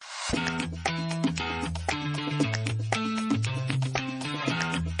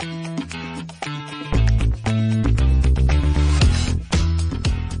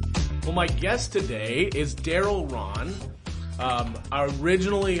my guest today is Darryl Rahn. I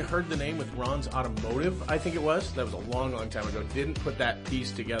originally heard the name with Rahn's Automotive, I think it was. That was a long, long time ago. Didn't put that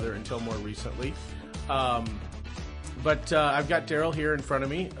piece together until more recently. But I've got Darryl here in front of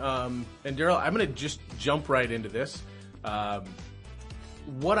me. And Darryl, I'm going to just jump right into this.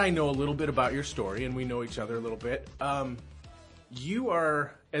 What I know a little bit about your story, and we know each other a little bit, you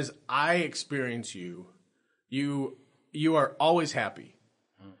are, as I experience you, you are always happy.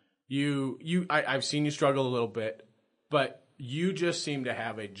 I've seen you struggle a little bit, but you just seem to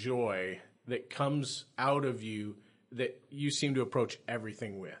have a joy that comes out of you that you seem to approach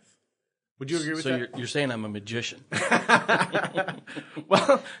everything with. Would you agree with that? So you're saying I'm a magician.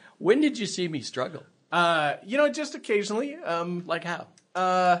 Well, when did you see me struggle? Just occasionally. Like how?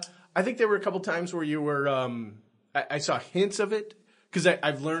 I think there were a couple times where you were, I saw hints of it, because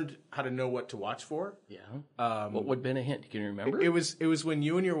I've learned how to know what to watch for. Yeah. What would have been a hint? Can you remember? It was when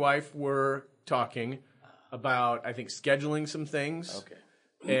you and your wife were talking about, I think, scheduling some things. Okay.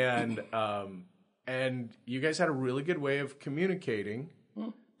 And you guys had a really good way of communicating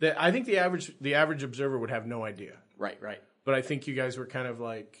that I think the average observer would have no idea. Right. But I think you guys were kind of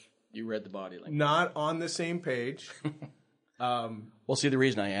like, You read the body language. not on the same page. Well, see, the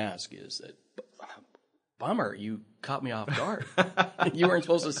reason I ask is that, bummer, you caught me off guard. You weren't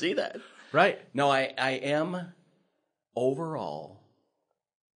supposed to see that. Right. No, I am overall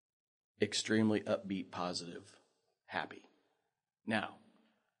extremely upbeat, positive, happy. Now,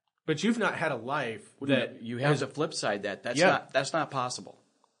 But you've not had a life that you have the flip side. That's not possible.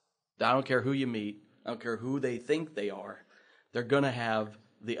 I don't care who you meet. I don't care who they think they are. They're going to have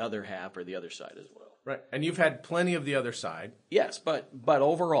the other half or the other side as well. Right. And you've had plenty of the other side. Yes, but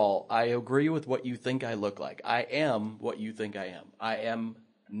overall, I agree with what you think I look like. I am what you think I am. I am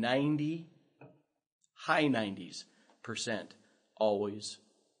high 90s% always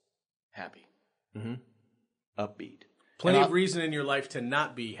happy, upbeat. Plenty of reason in your life to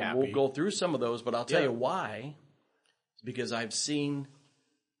not be happy. We'll go through some of those, but I'll tell you why. It's because I've seen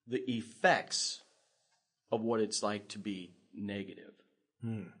the effects of what it's like to be negative,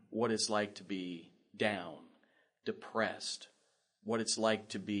 what it's like to be down, depressed, what it's like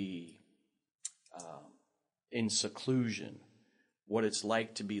to be in seclusion, what it's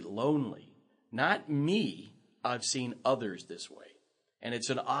like to be lonely. Not me. I've seen others this way. And it's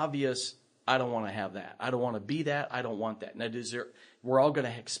an obvious, I don't want to have that. I don't want to be that. I don't want that. Now, we're all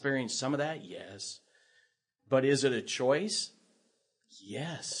going to experience some of that? Yes. But is it a choice?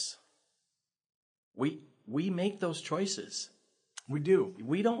 Yes. We make those choices. We do.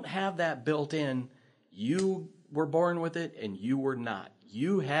 We don't have that built in. You were born with it and you were not.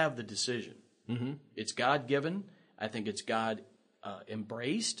 You have the decision. Mm-hmm. It's God-given. I think it's God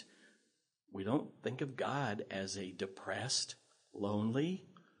embraced. We don't think of God as a depressed, lonely,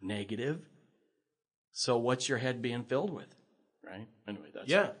 negative. So what's your head being filled with? Right? Anyway,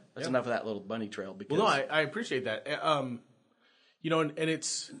 that's enough of that little bunny trail. Because well, no, I appreciate that. And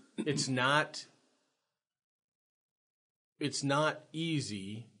it's not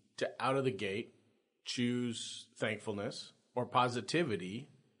easy to out of the gate choose thankfulness or positivity,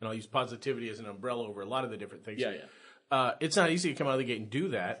 and I'll use positivity as an umbrella over a lot of the different things. It's not easy to come out of the gate and do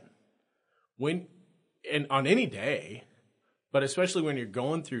that on any day, but especially when you're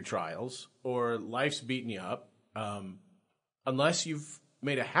going through trials or life's beating you up, unless you've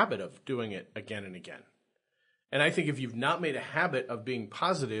made a habit of doing it again and again. And I think if you've not made a habit of being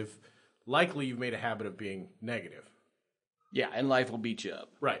positive, likely you've made a habit of being negative. Yeah, and life will beat you up.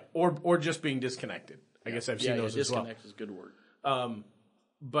 Right. Or just being disconnected. I guess I've seen those as well. Disconnect is a good word.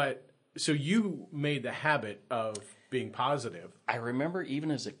 But so you made the habit of being positive. I remember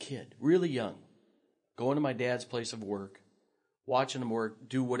even as a kid, really young, going to my dad's place of work, watching him work,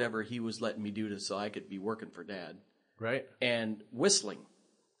 do whatever he was letting me do so I could be working for Dad. Right. And whistling.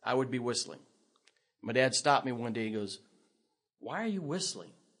 I would be whistling. My dad stopped me one day and goes, "Why are you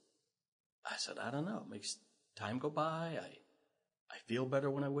whistling?" I said, "I don't know. It makes time go by. I feel better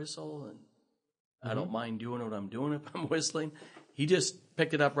when I whistle, and I don't mind doing what I'm doing if I'm whistling." He just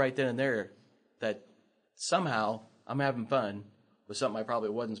picked it up right then and there that somehow I'm having fun with something I probably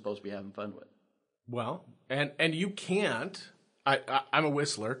wasn't supposed to be having fun with. Well, and you can't. I'm a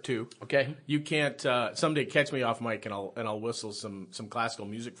whistler too. Okay. You can't someday catch me off mic and I'll whistle some classical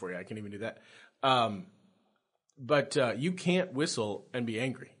music for you. I can even do that. But you can't whistle and be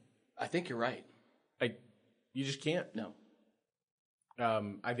angry. I think you're right. You just can't. No.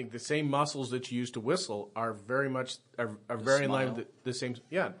 I think the same muscles that you use to whistle are very much very in line with the same.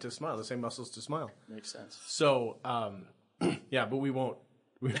 Yeah, to smile. The same muscles to smile. Makes sense. So but we won't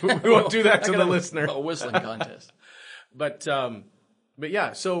do that to the listener. A whistling contest. But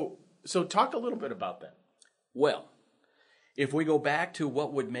yeah. So So talk a little bit about that. Well, if we go back to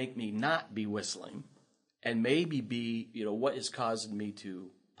what would make me not be whistling and maybe be, what is causing me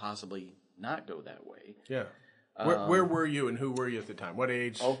to possibly not go that way. Yeah. Where were you and who were you at the time? What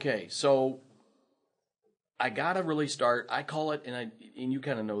age? Okay, so I got to really start. I call it, and you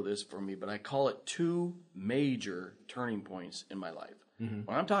kind of know this from me, but I call it 2 major turning points in my life. Mm-hmm.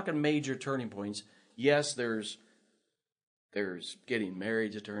 When I'm talking major turning points, yes, there's getting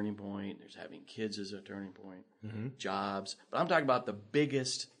married is a turning point. There's having kids is a turning point. Mm-hmm. Jobs. But I'm talking about the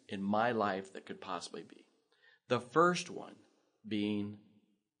biggest in my life that could possibly be. The first one being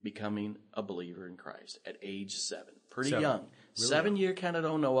becoming a believer in Christ at age 7. Pretty young. Really 7 year kind of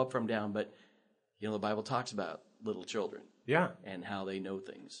don't know up from down, but the Bible talks about little children. Yeah. And how they know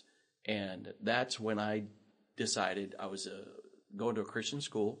things. And that's when I decided I was going to a Christian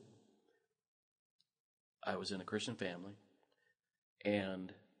school. I was in a Christian family.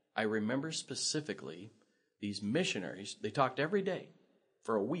 And I remember specifically these missionaries, they talked every day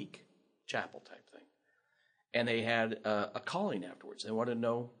for a week, chapel type thing. And they had a calling afterwards. They wanted to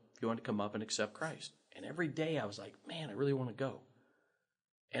know if you wanted to come up and accept Christ. And every day I was like, man, I really want to go.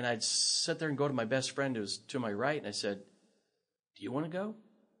 And I'd sit there and go to my best friend who was to my right, and I said, do you want to go?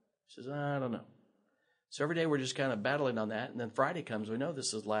 He says, I don't know. So every day we're just kind of battling on that. And then Friday comes, we know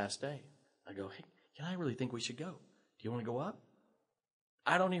this is the last day. I go, hey, I really think we should go. Do you want to go up?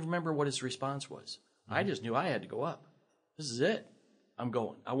 I don't even remember what his response was. Mm-hmm. I just knew I had to go up. This is it. I'm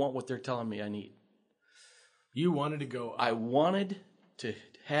going. I want what they're telling me I need. You wanted to go up. I wanted to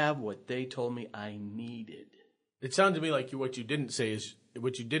have what they told me I needed. It sounded to me like what you didn't say is,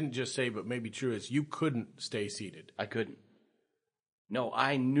 what you didn't just say but maybe true is you couldn't stay seated. I couldn't. No,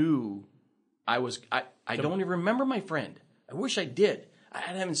 I knew I was, I don't even remember my friend. I wish I did. I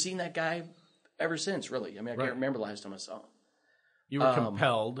haven't seen that guy ever since, really. I mean, I can't remember the last time I saw him. You were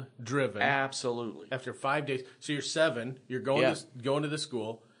compelled, driven. Absolutely. After 5 days. So you're 7, you're going to the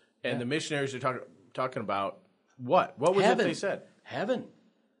school, and the missionaries are talking about what? What was Heaven. It they said? Heaven.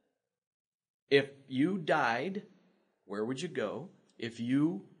 If you died, where would you go? If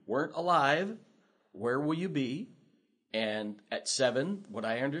you weren't alive, where will you be? And at 7, what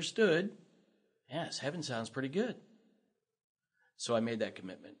I understood, yes, heaven sounds pretty good. So I made that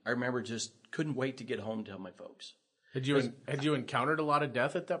commitment. I remember just couldn't wait to get home and tell my folks. Had you encountered a lot of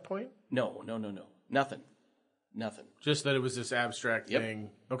death at that point? No. Nothing. Just that it was this abstract thing.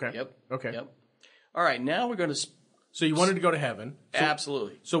 Okay. Yep. Okay. Yep. All right, now we're going to... So you wanted to go to heaven.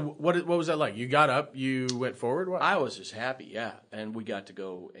 Absolutely. So what was that like? You got up, you went forward? What? I was just happy, yeah. And we got to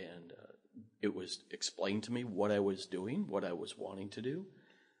go, and it was explained to me what I was doing, what I was wanting to do,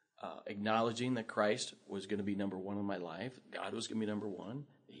 acknowledging that Christ was going to be number 1 in my life. God was going to be number 1.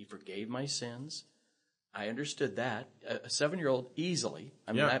 He forgave my sins. I understood that. A 7-year-old easily.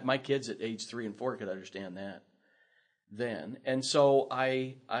 I mean, my kids at age 3 and 4 could understand that then. And so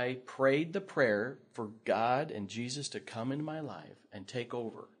I prayed the prayer for God and Jesus to come into my life and take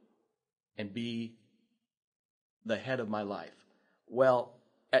over and be the head of my life. Well,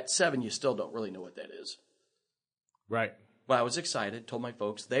 at 7, you still don't really know what that is. Right. But I was excited, told my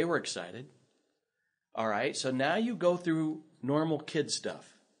folks. They were excited. All right, so now you go through normal kid stuff.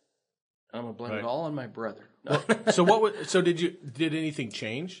 I'm going to blame it all on my brother. No. So did anything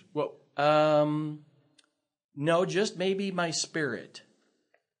change? What? No, just maybe my spirit.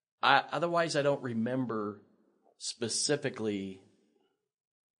 Otherwise, I don't remember specifically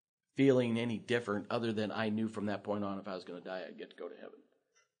feeling any different other than I knew from that point on if I was going to die, I'd get to go to heaven.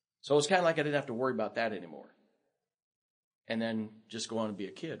 So it was kind of like I didn't have to worry about that anymore. And then just go on and be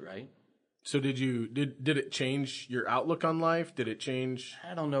a kid, right? So did it change your outlook on life? Did it change?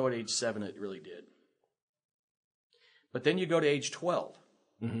 I don't know at age 7 it really did. But then you go to age 12.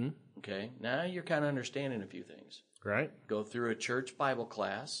 Mm-hmm. Okay, now you're kind of understanding a few things. Right. Go through a church Bible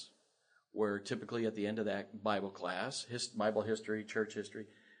class where typically at the end of that Bible class, Bible history, church history,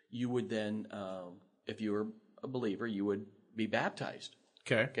 you would then, if you were a believer, you would be baptized.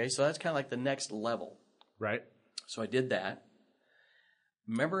 Okay, so that's kind of like the next level. Right. So I did that.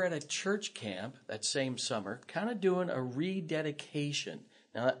 Remember at a church camp that same summer, kind of doing a rededication.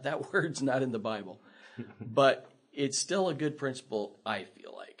 Now, that word's not in the Bible, but it's still a good principle, I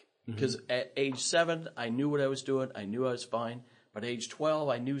feel like. Because at age 7, I knew what I was doing. I knew I was fine. But at age 12,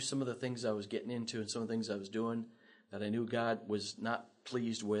 I knew some of the things I was getting into and some of the things I was doing that I knew God was not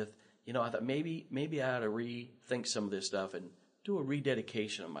pleased with. I thought maybe I ought to rethink some of this stuff and do a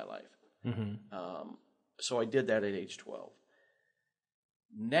rededication of my life. Mm-hmm. So I did that at age 12.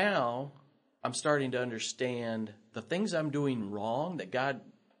 Now I'm starting to understand the things I'm doing wrong that God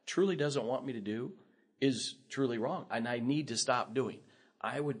truly doesn't want me to do is truly wrong. And I need to stop doing.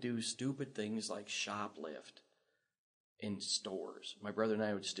 I would do stupid things like shoplift in stores. My brother and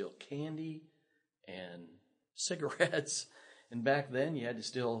I would steal candy and cigarettes. And back then, you had to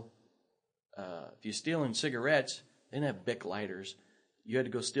steal, if you're stealing cigarettes, they didn't have Bic lighters. You had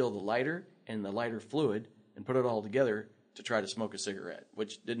to go steal the lighter and the lighter fluid and put it all together to try to smoke a cigarette,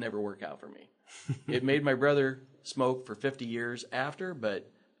 which didn't ever work out for me. It made my brother smoke for 50 years after,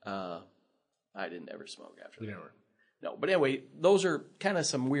 but I didn't ever smoke after that. Never. No, but anyway, those are kind of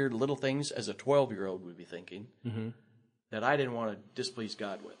some weird little things as a 12-year-old would be thinking that I didn't want to displease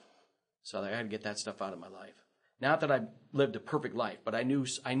God with. So I had to get that stuff out of my life. Not that I lived a perfect life, but I knew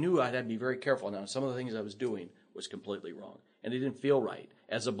I had to be very careful. Now, some of the things I was doing was completely wrong, and it didn't feel right.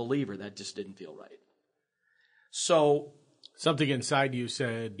 As a believer, that just didn't feel right. So something inside you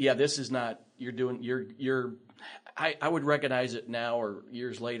said, yeah, this is not, I would recognize it now or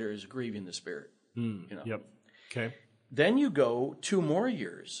years later as grieving the Spirit. Yep. Okay. Then you go 2 more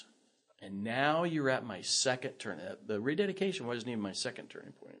years, and now you're at my second turn. The rededication wasn't even my second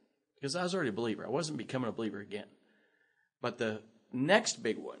turning point because I was already a believer. I wasn't becoming a believer again. But the next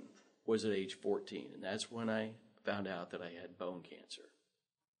big one was at age 14, and that's when I found out that I had bone cancer.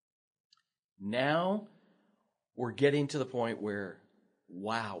 Now we're getting to the point where,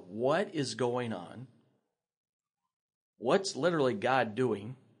 wow, what is going on? What's literally God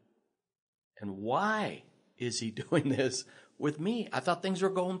doing? And why is he doing this with me? I thought things were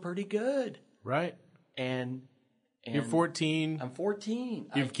going pretty good. Right. And you're 14. I'm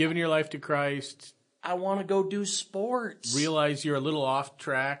 14. You've given your life to Christ. I want to go do sports. Realize you're a little off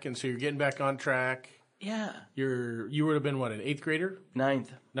track, and so you're getting back on track. Yeah. You would have been, what, an 8th grader?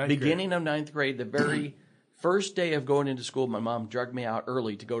 Ninth Beginning of 9th grade, the very first day of going into school, my mom drugged me out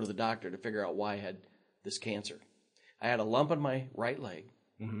early to go to the doctor to figure out why I had this cancer. I had a lump on my right leg,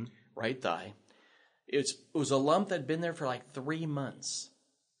 right thigh. It was a lump that had been there for like 3 months.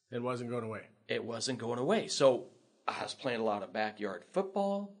 It wasn't going away. It wasn't going away. So I was playing a lot of backyard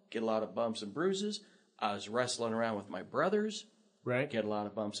football, get a lot of bumps and bruises. I was wrestling around with my brothers, right? Get a lot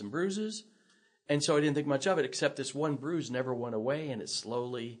of bumps and bruises. And so I didn't think much of it, except this one bruise never went away, and it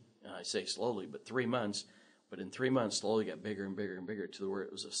slowly, I say slowly, but 3 months, but in 3 months slowly got bigger and bigger and bigger to where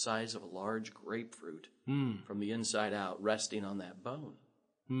it was the size of a large grapefruit from the inside out, resting on that bone.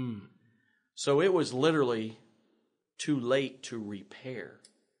 So it was literally too late to repair.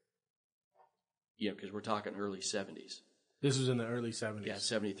 Because we're talking early 70s. This was in the early 70s? Yeah,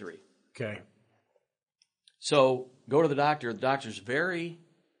 73. Okay. So go to the doctor. The doctor's very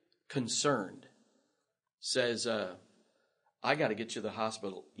concerned. Says, I got to get you to the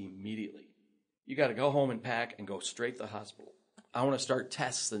hospital immediately. You got to go home and pack and go straight to the hospital. I want to start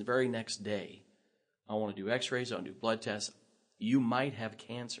tests the very next day. I want to do x-rays. I want to do blood tests. You might have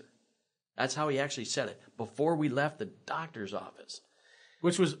cancer. That's how he actually said it before we left the doctor's office.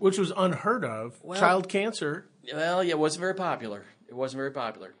 Which was unheard of. Well, child cancer. Well, yeah, it wasn't very popular.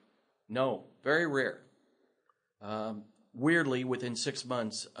 No, very rare. Weirdly, within 6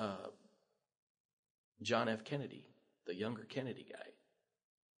 months, John F. Kennedy, the younger Kennedy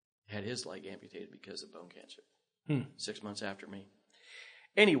guy, had his leg amputated because of bone cancer. 6 months after me.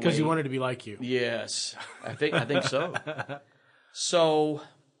 Anyway, because he wanted to be like you. Yes, I think so. So,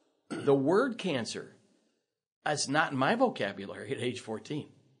 the word cancer, that's not in my vocabulary at age 14.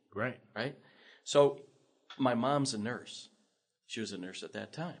 Right. So, my mom's a nurse. She was a nurse at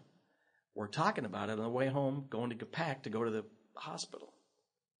that time. We're talking about it on the way home, going to pack to go to the hospital.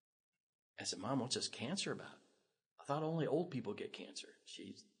 I said, Mom, what's this cancer about? I thought only old people get cancer.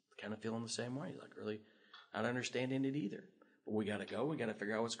 She's kind of feeling the same way. Like, really not understanding it either. But we got to go. We got to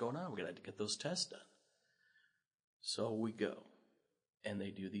figure out what's going on. We got to get those tests done. So we go. And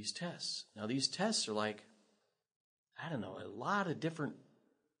they do these tests. Now, these tests are like, I don't know, a lot of different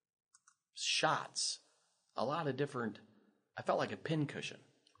shots. A lot of different, I felt like a pincushion.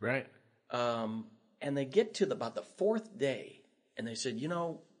 Right. And they get to about the 4th day, and they said,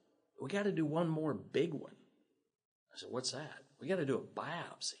 we got to do one more big one. I said, what's that? We got to do a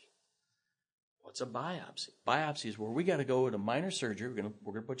biopsy. What's a biopsy? Biopsy is where we got to go into minor surgery.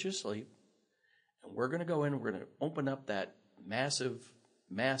 We're gonna put you to sleep, and we're gonna go in. We're gonna open up that massive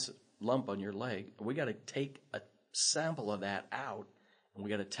lump on your leg, and we got to take a sample of that out, and we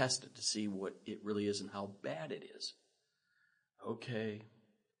got to test it to see what it really is and how bad it is. Okay.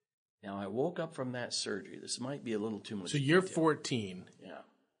 Now, I woke up from that surgery. This might be a little too much. So you're 14. Yeah.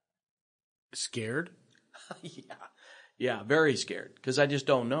 Scared? Yeah, very scared because I just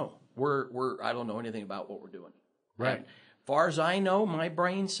don't know. I don't know anything about what we're doing. Right. And far as I know, my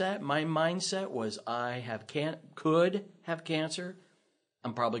mindset was could have cancer.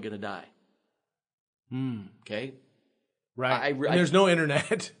 I'm probably going to die. Okay. Right. And there's no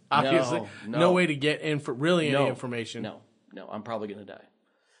internet, obviously. No way to get any information. No, I'm probably going to die.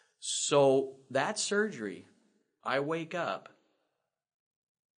 So that surgery, I wake up,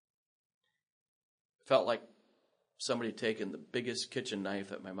 felt like somebody had taken the biggest kitchen knife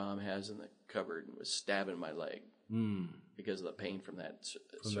that my mom has in the cupboard and was stabbing my leg because of the pain from that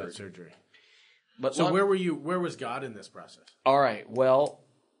surgery. But so where were you? Where was God in this process? All right. Well,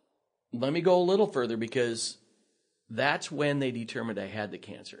 let me go a little further because that's when they determined I had the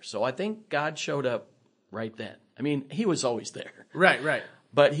cancer. So I think God showed up right then. I mean, he was always there. Right.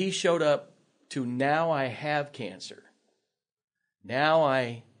 But he showed up to now I have cancer. Now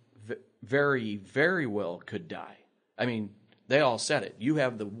I very, very well could die. I mean, they all said it. You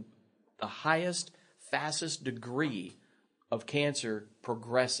have the highest, fastest degree of cancer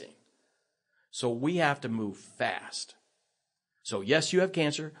progressing. So we have to move fast. So yes, you have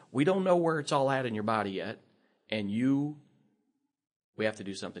cancer. We don't know where it's all at in your body yet. And we have to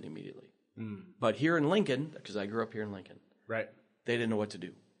do something immediately. But here in Lincoln, because I grew up here in Lincoln, right, they didn't know what to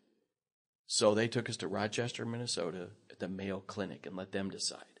do. So they took us to Rochester, Minnesota at the Mayo Clinic and let them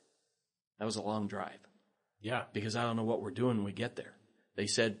decide. That was a long drive. Yeah. Because I don't know what we're doing when we get there. They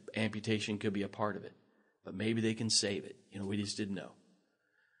said amputation could be a part of it, but maybe they can save it. We just didn't know.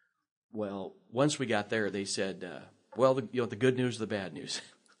 Well, once we got there, they said, the good news, the bad news.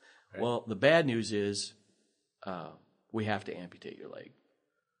 Right. Well, the bad news is we have to amputate your leg.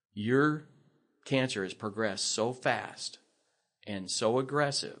 Your cancer has progressed so fast and so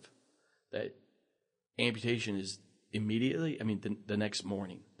aggressive that amputation is immediately, the next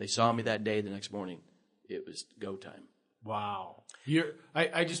morning. They saw me that day, the next morning, it was go time. Wow.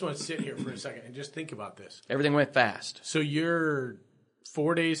 I just want to sit here for a second and just think about this. Everything went fast. So you're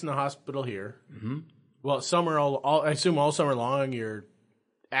 4 days in the hospital here. Mm-hmm. Well, summer, I assume all summer long, you're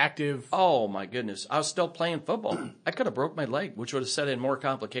active. Oh, my goodness. I was still playing football. I could have broke my leg, which would have set in more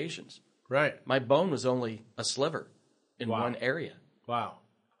complications. Right. My bone was only a sliver in one area. Wow.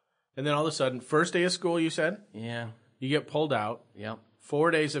 And then all of a sudden, first day of school, you said? Yeah. You get pulled out. Yep.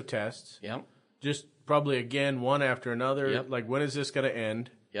 4 days of tests. Yep. Just probably again, one after another. Yep. Like, when is this going to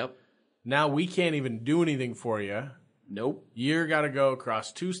end? Yep. Now we can't even do anything for you. Nope. You're got to go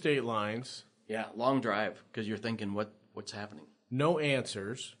across 2 state lines. Yeah, long drive because you're thinking, what's happening? No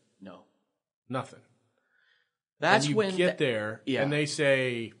answers. No. Nothing. That's and you when get there, and they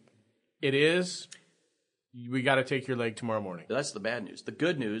say, it is, we got to take your leg tomorrow morning. That's the bad news. The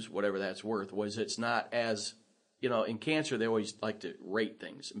good news, whatever that's worth, was it's not as, in cancer, they always like to rate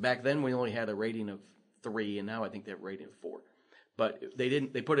things. Back then, we only had a rating of 3, and now I think they have a rating of 4. But they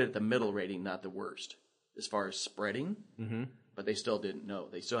put it at the middle rating, not the worst, as far as spreading. Mm-hmm. But they still didn't know.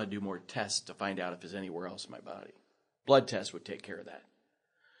 They still had to do more tests to find out if there's anywhere else in my body. Blood tests would take care of that.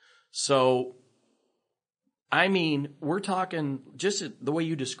 So, we're talking, just the way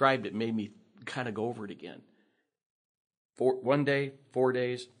you described it made me kind of go over it again. 1 day, 4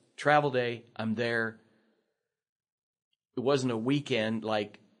 days, travel day, I'm there. It wasn't a weekend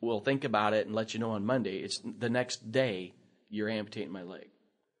like, we'll think about it and let you know on Monday. It's the next day, you're amputating my leg.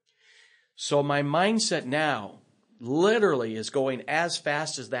 So my mindset now literally is going as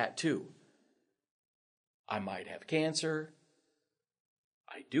fast as that too. I might have cancer.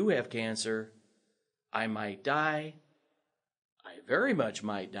 I do have cancer. I might die. I very much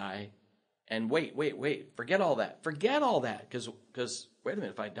might die. And wait. Forget all that. Because wait a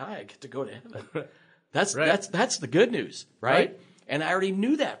minute, if I die, I get to go to heaven. That's the good news, right? And I already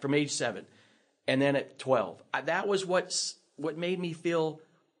knew that from age 7. And then at 12, that was what made me feel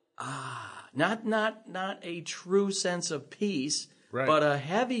not a true sense of peace, but a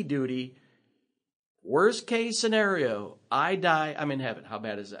heavy duty. Worst case scenario, I die, I'm in heaven. How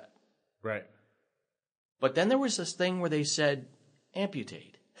bad is that? Right. But then there was this thing where they said,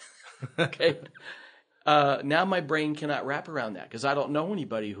 amputate. Okay. Now my brain cannot wrap around that because I don't know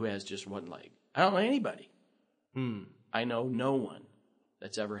anybody who has just one leg. I don't know anybody. I know no one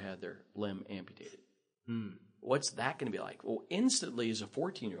that's ever had their limb amputated. What's that going to be like? Well, instantly as a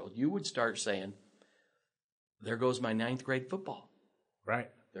 14-year-old, you would start saying, there goes my 9th grade football. Right.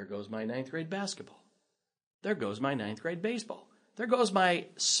 There goes my 9th grade basketball. There goes my 9th grade baseball. There goes my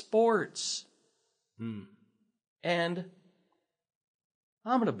sports. And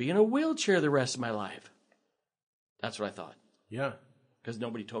I'm going to be in a wheelchair the rest of my life. That's what I thought. Yeah. Because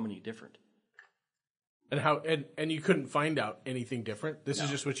nobody told me any different. And you couldn't find out anything different? This is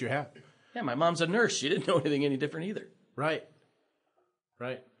just what you have? Yeah, my mom's a nurse. She didn't know anything any different either. Right.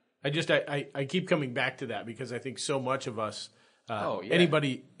 I keep coming back to that because I think so much of us,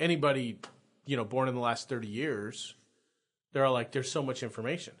 anybody, born in the last 30 years, they're all like, there's so much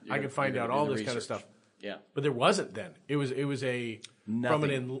information. I can find out all this kind of stuff. Yeah. But there wasn't then. It was a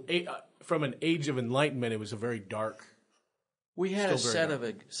from an age of enlightenment. It was a very dark. We had a set of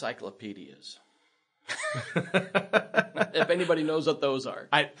encyclopedias. If anybody knows what those are.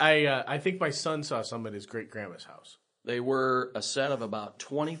 I think my son saw some at his great-grandma's house. They were a set of about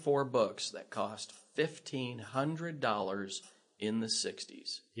 24 books that cost $1,500 in the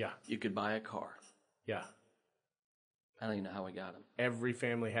 60s. Yeah. You could buy a car. Yeah. I don't even know how we got them. Every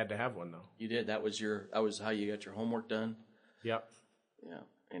family had to have one, though. You did. That was how you got your homework done. Yep. Yeah.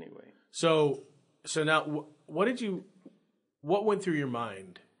 Anyway. So now, what went through your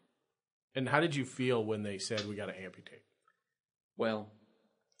mind, and how did you feel when they said we got to amputate? Well,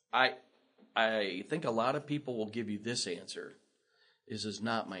 I think a lot of people will give you this answer. This is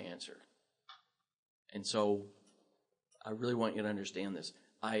not my answer. And so I really want you to understand this.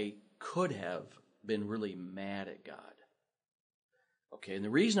 I could have been really mad at God. Okay, and the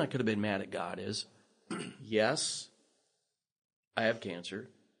reason I could have been mad at God is, yes, I have cancer.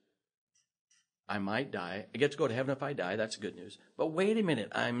 I might die. I get to go to heaven if I die. That's good news. But wait a minute.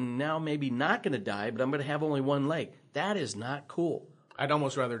 I'm now maybe not going to die, but I'm going to have only one leg. That is not cool. I'd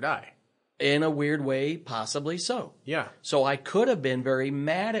almost rather die. In a weird way, possibly so. Yeah. So I could have been very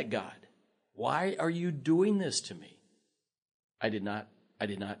mad at God. Why are you doing this to me? I did not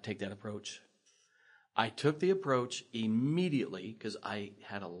take that approach. I took the approach immediately because I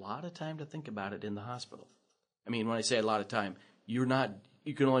had a lot of time to think about it in the hospital. I mean, when I say a lot of time, you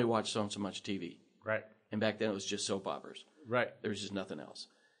can only watch so much TV. Right. And back then it was just soap operas. Right. There was just nothing else.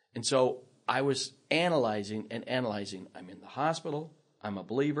 And so I was analyzing. I'm in the hospital. I'm a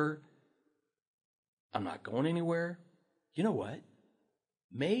believer. I'm not going anywhere. You know what?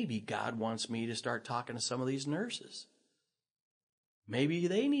 Maybe God wants me to start talking to some of these nurses. Maybe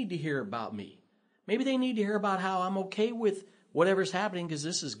they need to hear about me. Maybe they need to hear about how I'm okay with whatever's happening because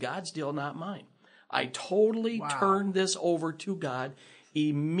this is God's deal, not mine. I totally turned this over to God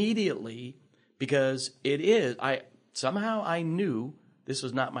immediately because somehow I knew this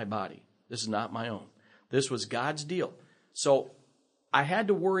was not my body. This is not my own. This was God's deal. So I had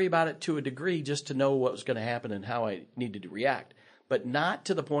to worry about it to a degree just to know what was going to happen and how I needed to react, but not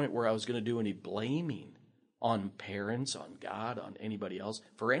to the point where I was going to do any blaming on parents, on God, on anybody else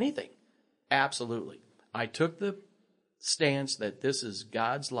for anything. Absolutely. I took the stance that this is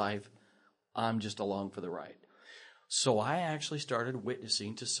God's life. I'm just along for the ride. So I actually started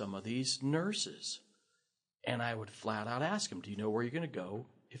witnessing to some of these nurses. And I would flat out ask them, do you know where you're going to go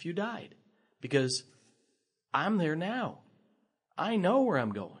if you died? Because I'm there now. I know where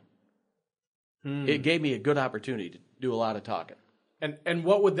I'm going. It gave me a good opportunity to do a lot of talking. And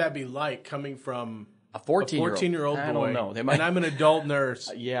what would that be like coming from a 14-year-old boy? I don't know. They might, and I'm an adult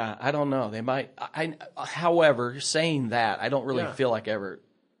nurse. Yeah, I don't know. They might. However, saying that, I don't really feel like I ever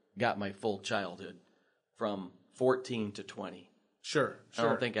got my full childhood from 14 to 20. Sure. I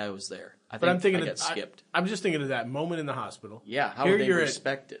don't think I was there. I got skipped. I'm just thinking of that moment in the hospital. Yeah, how would they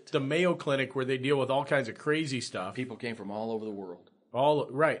respect it? The Mayo Clinic where they deal with all kinds of crazy stuff. People came from all over the world.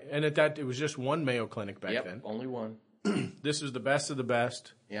 Right. And it was just one Mayo Clinic back then. Only one. This was the best of the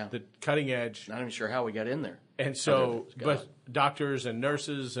best. Yeah. The cutting edge. Not even sure how we got in there. And so, but doctors and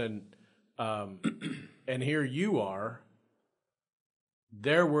nurses and here you are,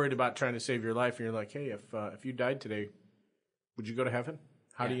 they're worried about trying to save your life. And you're like, hey, if you died today, would you go to heaven?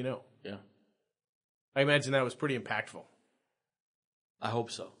 How do you know? Yeah. I imagine that was pretty impactful. I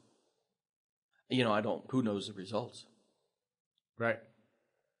hope so. Who knows the results? Right.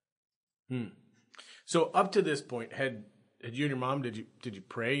 So up to this point, had you and your mom, did you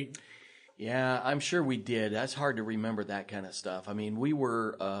pray? Yeah, I'm sure we did. That's hard to remember that kind of stuff. I mean, we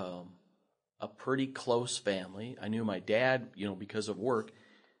were a pretty close family. I knew my dad, because of work,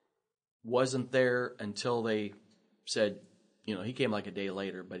 wasn't there until they said, he came like a day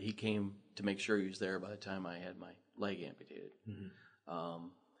later, but he came to make sure he was there by the time I had my leg amputated. Mm-hmm.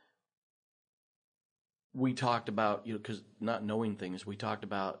 We talked about, because not knowing things, we talked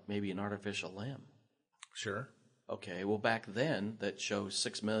about maybe an artificial limb. Sure. Okay, well, back then, that show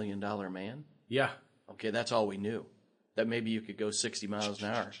 $6 Million Man. Yeah. Okay, that's all we knew. That maybe you could go 60 miles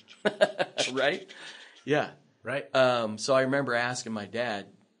an hour. Right? Yeah. Right. So I remember asking my dad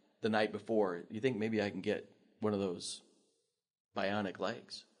the night before, you think maybe I can get one of those bionic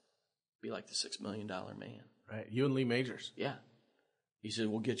legs? Be like the $6 Million Man. Right. You and Lee Majors. Yeah. He said,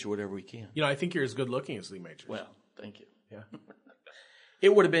 we'll get you whatever we can. I think you're as good looking as Lee Majors. Well, thank you. Yeah.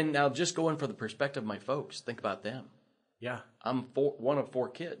 It would have been, now just going for the perspective of my folks, think about them. Yeah. I'm one of 4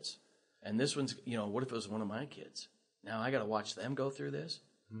 kids. And this one's, what if it was one of my kids? Now I got to watch them go through this?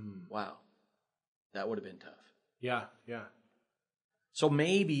 Wow. That would have been tough. Yeah, yeah. So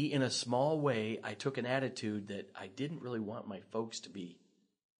maybe in a small way, I took an attitude that I didn't really want my folks to be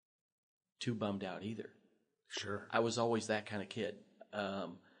too bummed out either. Sure. I was always that kind of kid.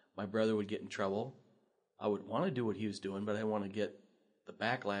 My brother would get in trouble. I would want to do what he was doing, but I want to get the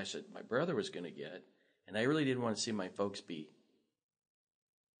backlash that my brother was going to get. And I really didn't want to see my folks be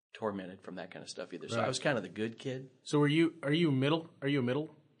tormented from that kind of stuff either. So Right. I was kind of the good kid. So are you middle? Are you a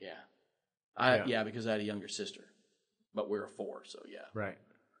middle? Yeah. Yeah, because I had a younger sister. But we were 4, so yeah. Right.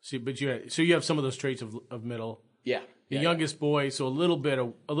 See, but you have some of those traits of middle. Yeah. The yeah, youngest boy, so a little bit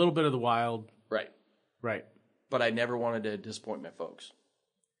of the wild. Right. Right. But I never wanted to disappoint my folks.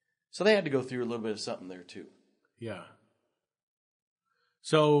 So they had to go through a little bit of something there too. Yeah.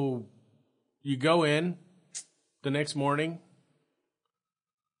 So you go in the next morning.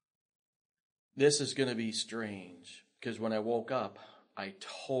 This is going to be strange because when I woke up, I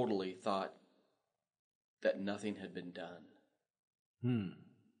totally thought that nothing had been done.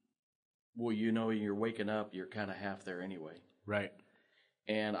 Well, you're waking up, you're kind of half there anyway. Right.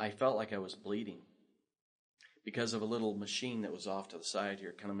 And I felt like I was bleeding because of a little machine that was off to the side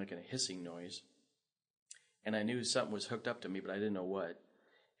here, kind of making a hissing noise. And I knew something was hooked up to me, but I didn't know what.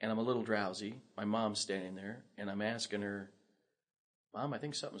 And I'm a little drowsy. My mom's standing there, and I'm asking her, Mom, I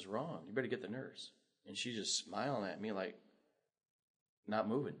think something's wrong. You better get the nurse. And she's just smiling at me like, not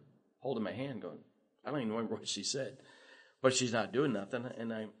moving, holding my hand going, I don't even remember what she said. But she's not doing nothing.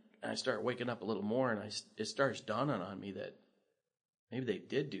 And I start waking up a little more, and it starts dawning on me that maybe they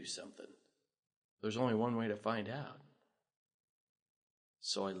did do something. There's only one way to find out.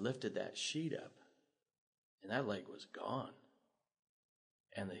 So I lifted that sheet up, and that leg was gone.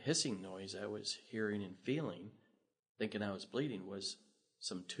 And the hissing noise I was hearing and feeling, thinking I was bleeding, was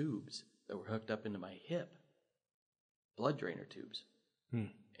some tubes that were hooked up into my hip. Blood drainer tubes.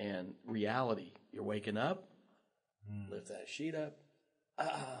 And reality, you're waking up, lift that sheet up.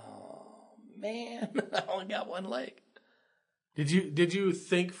 Oh, man, I only got one leg. Did you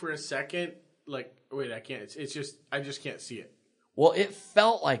think for a second, like, wait, I can't, I just can't see it. Well, it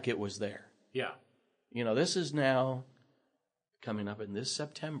felt like it was there. Yeah. This is now coming up in this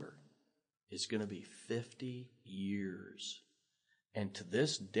September. It's going to be 50 years. And to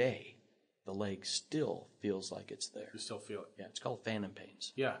this day, the leg still feels like it's there. You still feel it. Yeah, it's called phantom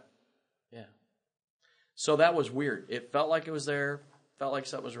pains. Yeah. Yeah. So that was weird. It felt like it was there, felt like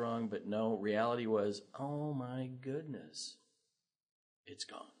something was wrong, but no, reality was, oh my goodness, it's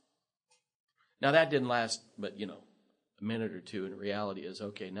gone. Now that didn't last, but a minute or two, and reality is,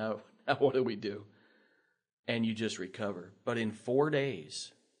 okay, now what do we do? And you just recover. But in 4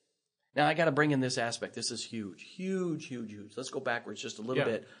 days, now I got to bring in this aspect. This is huge, huge, huge, huge. Let's go backwards just a little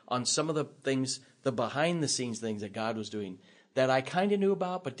bit on some of the things, the behind the scenes things that God was doing that I kind of knew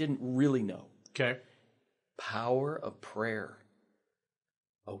about but didn't really know. Okay. Power of prayer.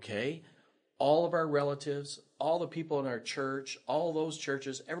 Okay? All of our relatives, all the people in our church, all those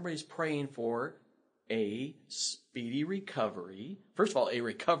churches, everybody's praying for a speedy recovery. First of all, a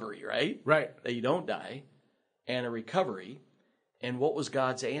recovery, right? Right. That you don't die. And a recovery. And what was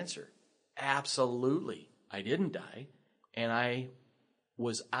God's answer? Absolutely. I didn't die. And I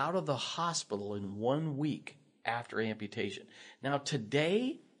was out of the hospital in 1 week after amputation. Now,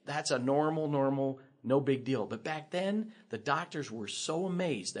 today, that's a normal, no big deal. But back then, the doctors were so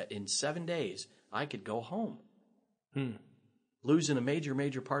amazed that in 7 days, I could go home. Losing a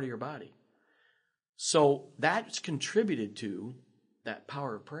major part of your body. So that's contributed to that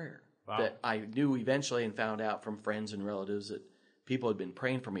power of prayer. Wow. That I knew eventually and found out from friends and relatives that people had been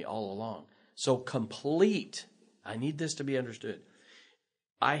praying for me all along. So complete, I need this to be understood.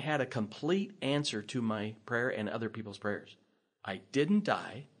 I had a complete answer to my prayer and other people's prayers. I didn't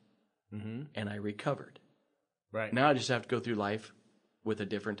die, and I recovered. Right. Now I just have to go through life with a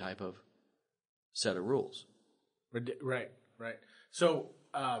different type of set of rules. Right. So,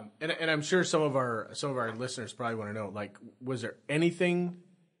 and I'm sure some of our listeners probably want to know, like, was there anything?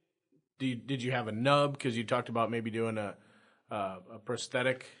 Did you have a nub? Because you talked about maybe doing a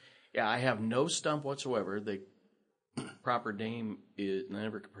prosthetic. Yeah, I have no stump whatsoever. The proper name is, I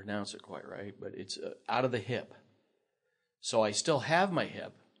never can pronounce it quite right, but it's out of the hip. So I still have my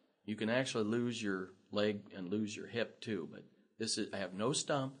hip. You can actually lose your leg and lose your hip too, but I have no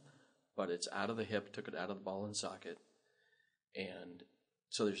stump, but it's out of the hip, took it out of the ball and socket. And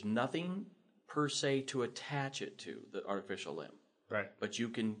so there's nothing per se to attach it to, the artificial limb. Right. But you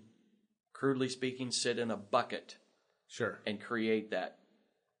can, crudely speaking, sit in a bucket. Sure. And create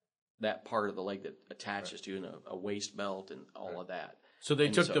that part of the leg that attaches to you in a waist belt and all of that. So they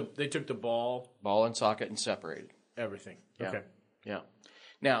took the ball and socket and separated everything. Yeah. Okay. Yeah.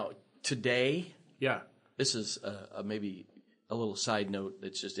 Now today, yeah, this is maybe a little side note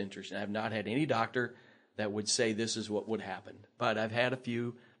that's just interesting. I've not had any doctor that would say this is what would happen, but I've had a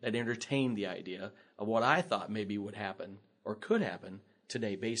few that entertained the idea of what I thought maybe would happen or could happen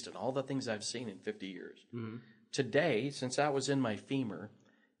today based on all the things I've seen in 50 years. Mm-hmm. Today, since I was in my femur,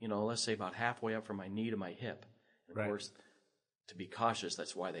 let's say about halfway up from my knee to my hip, and of course, to be cautious,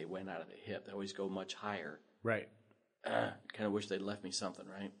 that's why they went out of the hip. They always go much higher. Right. Kind of wish they'd left me something,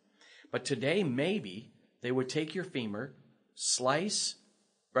 right? But today, maybe they would take your femur, slice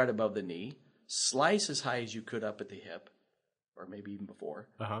right above the knee, slice as high as you could up at the hip, or maybe even before,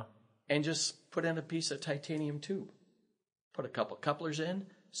 and just put in a piece of titanium tube. Put a couple couplers in,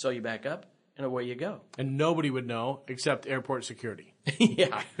 sew you back up, and away you go. And nobody would know except airport security.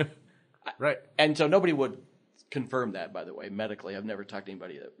 Yeah. Right. And so nobody would confirm that, by the way, medically. I've never talked to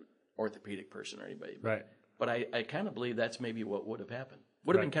anybody, orthopedic person or anybody. Right. But I kind of believe that's maybe what would have happened.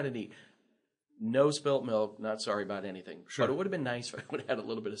 Would have been kind of neat. No spilt milk, not sorry about anything. Sure. But it would have been nice if I would have had a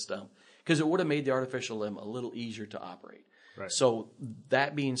little bit of stump, because it would have made the artificial limb a little easier to operate. Right. So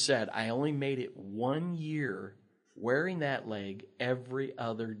that being said, I only made it 1 year wearing that leg every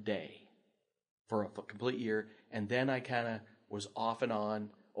other day for a complete year, and then I kind of was off and on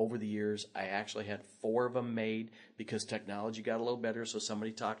over the years. I actually had 4 of them made because technology got a little better, so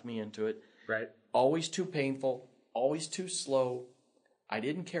somebody talked me into it. Right. Always too painful, always too slow. I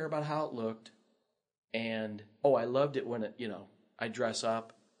didn't care about how it looked, and I loved it when I dress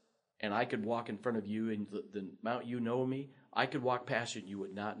up and I could walk in front of you, and the amount you know me, I could walk past you and you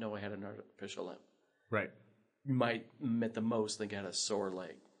would not know I had an artificial limb. Right. You might, at the most, think I had a sore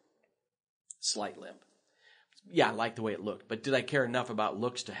leg. Slight limp. Yeah, I liked the way it looked. But did I care enough about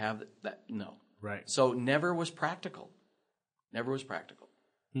looks to have that? No. Right. So never was practical. Never was practical.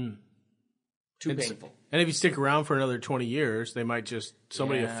 Too painful. And if you stick around for another 20 years, they might just, to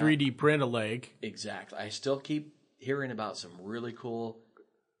 3D print a leg. Exactly. I still keep hearing about some really cool,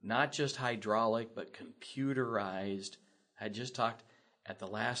 not just hydraulic, but computerized. I just talked at the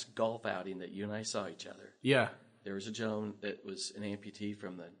last golf outing that you and I saw each other. Yeah. There was a gentleman that was an amputee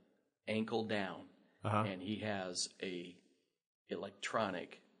from the ankle down, and he has a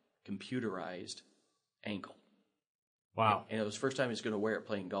electronic, computerized ankle. Wow. And it was the first time he was going to wear it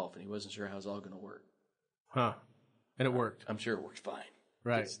playing golf, and he wasn't sure how it was all going to work. Huh. And it worked. I'm sure it worked fine.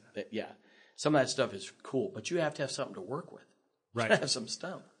 Right. Yeah. Some of that stuff is cool, but you have to have something to work with. Right. You have to have some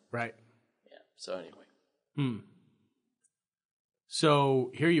stuff. Right. Yeah. So anyway.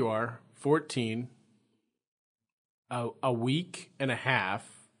 So here you are, 14, a week and a half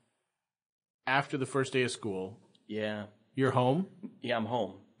after the first day of school. Yeah. You're home? Yeah, I'm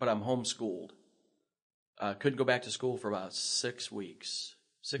home, but I'm homeschooled. Couldn't go back to school for about 6 weeks.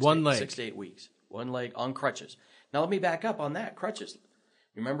 6 to 8 weeks. One leg on crutches. Now let me back up on that, crutches.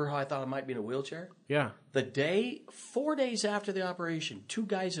 Remember how I thought I might be in a wheelchair? Yeah. 4 days after the operation, 2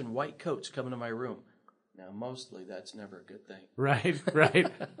 guys in white coats come into my room. Now, mostly that's never a good thing. Right.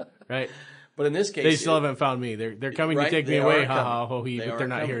 But in this case, they still haven't found me. They're coming to take me away, but they're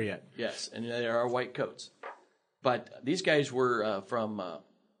not here yet. Yes, and they are white coats. But these guys were from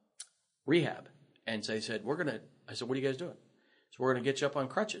rehab, and so they said, I said, what are you guys doing? So we're going to get you up on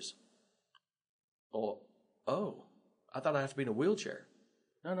crutches. Oh, I thought I'd have to be in a wheelchair.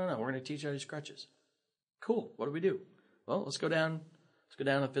 No, we're going to teach you how to use crutches. Cool, what do we do? Well, let's go down to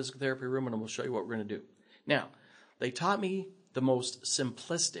the physical therapy room, and we'll show you what we're going to do. Now, they taught me the most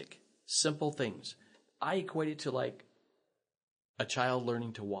simplistic, simple things. I equate it to like a child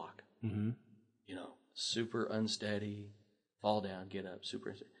learning to walk. Mm-hmm. Super unsteady, fall down, get up, super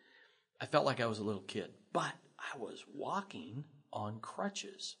unsteady. I felt like I was a little kid, but I was walking on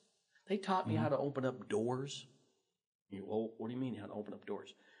crutches. They taught me how to open up doors. Well, what do you mean how to open up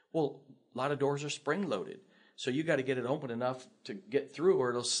doors? Well, a lot of doors are spring-loaded, so you got to get it open enough to get through or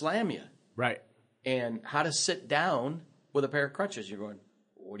it'll slam you. Right. And how to sit down with a pair of crutches. You're going,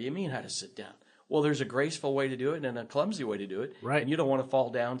 what do you mean how to sit down? Well, there's a graceful way to do it and a clumsy way to do it. Right. And you don't want to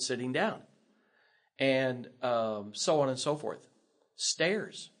fall down sitting down. And so on and so forth.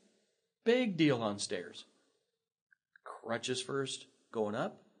 Stairs. Big deal on stairs. Crutches first, going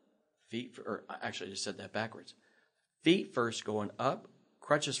up. Actually, I just said that backwards. Feet first going up,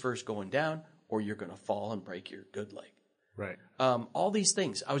 crutches first going down, or you're going to fall and break your good leg. Right. All these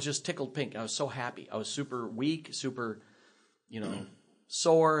things. I was just tickled pink. I was so happy. I was super weak, super,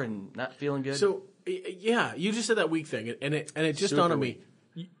 sore and not feeling good. So, yeah, you just said that weak thing, and it just dawned on me.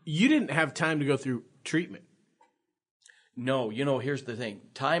 You didn't have time to go through treatment. No, here's the thing.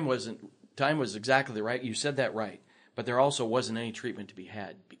 Time was exactly right. You said that right. But there also wasn't any treatment to be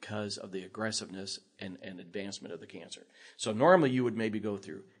had because of the aggressiveness and advancement of the cancer. So normally you would maybe go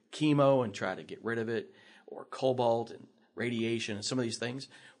through chemo and try to get rid of it, or cobalt and radiation and some of these things.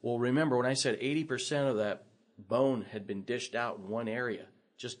 Well, remember when I said 80% of that bone had been dished out in one area,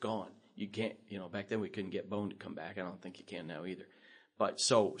 just gone. You can't, back then we couldn't get bone to come back. I don't think you can now either. But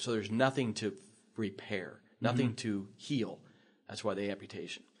so there's nothing to repair, nothing to heal. That's why the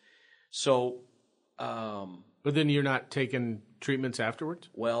amputation. So, but then you're not taking treatments afterwards?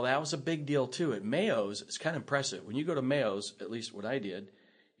 Well, that was a big deal too. At Mayo's, it's kind of impressive. When you go to Mayo's, at least what I did,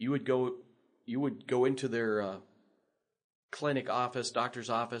 you would go into their clinic office, doctor's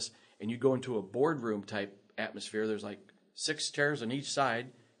office, and you go into a boardroom type atmosphere. There's like 6 chairs on each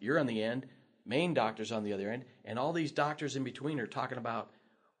side. You're on the end, main doctor's on the other end, and all these doctors in between are talking about,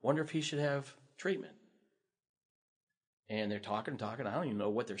 wonder if he should have treatment. And they're talking. I don't even know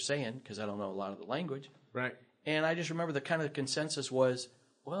what they're saying because I don't know a lot of the language. Right. And I just remember the kind of consensus was,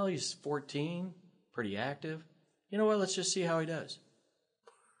 well, he's 14, pretty active. You know what? Let's just see how he does.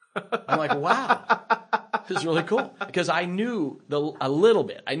 I'm like, wow, this is really cool. Because I knew a little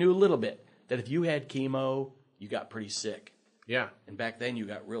bit that if you had chemo, you got pretty sick. Yeah. And back then you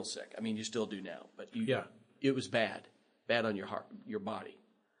got real sick. I mean, you still do now, but it was bad on your heart, your body.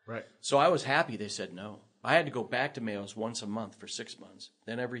 Right. So I was happy they said no. I had to go back to Mayo's once a month for 6 months,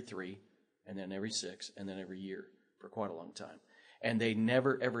 then every 3, and then every 6, and then every year for quite a long time. And they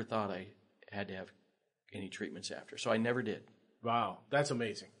never, ever thought I had to have any treatments after. So I never did. Wow. That's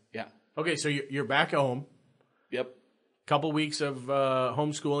amazing. Yeah. Okay, so you're back home. Yep. Couple weeks of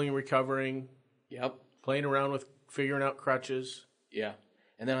homeschooling and recovering. Yep. Playing around with figuring out crutches. Yeah.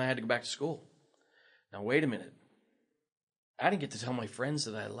 And then I had to go back to school. Now, wait a minute. I didn't get to tell my friends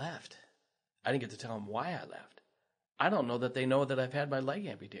that I left. I didn't get to tell them why I left. I don't know that they know that I've had my leg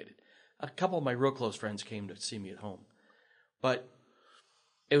amputated. A couple of my real close friends came to see me at home. But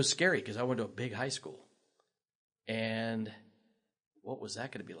it was scary because I went to a big high school. And what was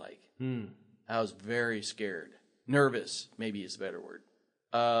that going to be like? I was very scared. Nervous, maybe is a better word.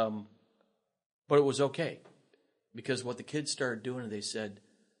 But it was okay. Because what the kids started doing, they said,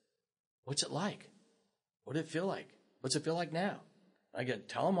 what's it like? What did it feel like? What's it feel like now? I got to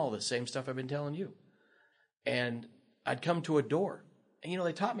tell them all the same stuff I've been telling you. And I'd come to a door. And,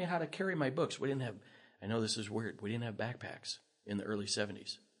 they taught me how to carry my books. We didn't have, I know this is weird, we didn't have backpacks in the early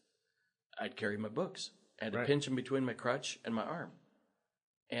 70s. I'd carry my books. I had to pinch them between my crutch and my arm.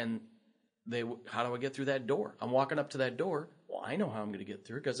 And how do I get through that door? I'm walking up to that door. Well, I know how I'm going to get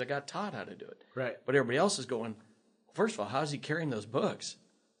through because I got taught how to do it. Right. But everybody else is going, first of all, how's he carrying those books?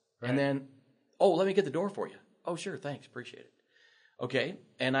 Right. And then, let me get the door for you. Oh, sure, thanks, appreciate it. Okay,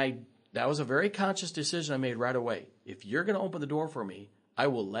 and that was a very conscious decision I made right away. If you're going to open the door for me, I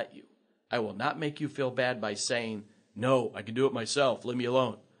will let you. I will not make you feel bad by saying, no, I can do it myself, leave me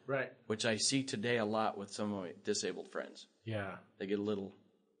alone. Right. Which I see today a lot with some of my disabled friends. Yeah. They get a little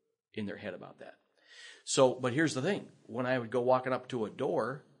in their head about that. So, but here's the thing. When I would go walking up to a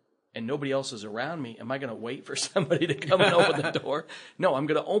door and nobody else is around me, am I going to wait for somebody to come and open the door? No, I'm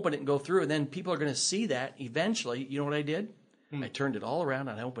going to open it and go through, and then people are going to see that eventually. You know what I did? I turned it all around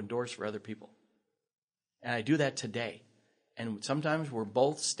and I opened doors for other people. And I do that today. And sometimes we're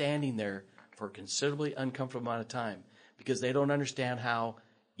both standing there for a considerably uncomfortable amount of time because they don't understand how,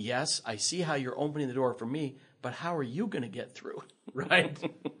 yes, I see how you're opening the door for me, but how are you going to get through? Right.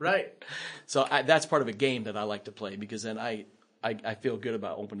 So that's part of a game that I like to play because then I feel good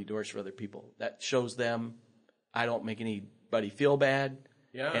about opening doors for other people. That shows them I don't make anybody feel bad,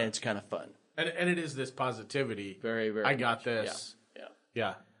 and it's kind of fun. And it is this positivity. Very, very I got much. this.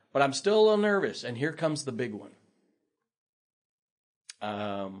 Yeah. But I'm still a little nervous, and here comes the big one.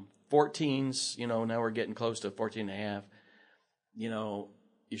 14s, now we're getting close to 14 and a half. You're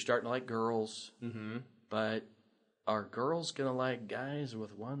starting to like girls, but are girls going to like guys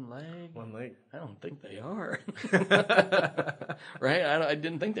with one leg? One leg? I don't think they are. Right? I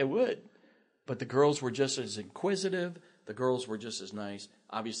didn't think they would. But the girls were just as inquisitive. The girls were just as nice.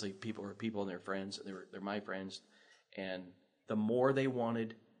 Obviously, people are people and they're friends. They're my friends. And the more they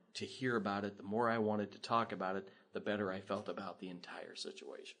wanted to hear about it, the more I wanted to talk about it, the better I felt about the entire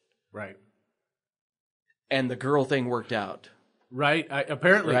situation. Right. And the girl thing worked out. Right.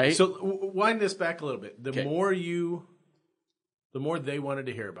 Apparently. Right? So wind this back a little bit. The more they wanted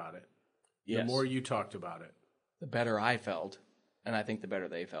to hear about it, the more you talked about it, the better I felt. And I think the better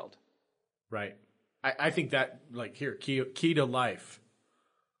they felt. Right. I think that, key to life.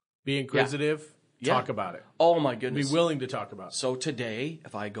 Be inquisitive. Talk about it. Oh, my goodness. Be willing to talk about it. So today,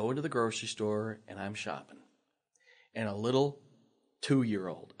 if I go into the grocery store and I'm shopping, and a little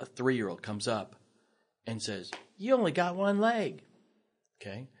 2-year-old, a 3-year-old comes up and says, you only got one leg.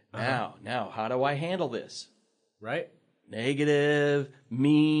 Okay. Now, how do I handle this? Right. Negative,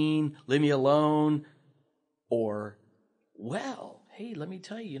 mean, leave me alone, or well, hey, let me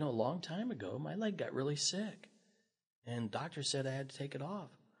tell you, a long time ago, my leg got really sick. And doctor said I had to take it off.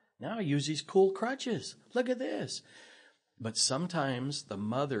 Now I use these cool crutches. Look at this. But sometimes the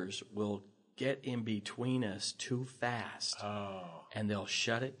mothers will get in between us too fast. Oh. And they'll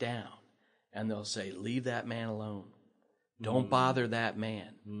shut it down. And they'll say, leave that man alone. Don't bother that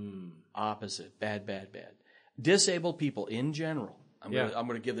man. Opposite. Bad, bad, bad. Disabled people in general. I'm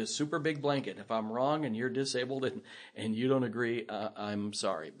going to give this super big blanket. If I'm wrong and you're disabled and you don't agree, I'm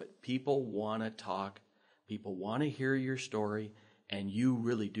sorry. But people want to talk. People want to hear your story. And you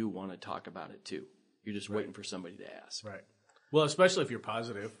really do want to talk about it too. You're just waiting for somebody to ask. Right. Well, especially if you're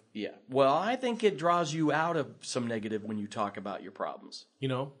positive. Yeah. Well, I think it draws you out of some negative when you talk about your problems.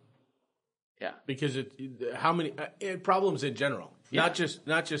 Yeah. Because how many problems in general, not just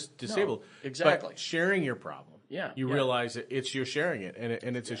disabled. No, exactly. But sharing your problem. Yeah. You realize that you're sharing it,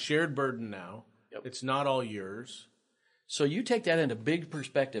 and it's a shared burden now. Yep. It's not all yours. So you take that into big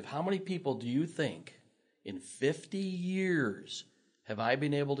perspective. How many people do you think in 50 years have I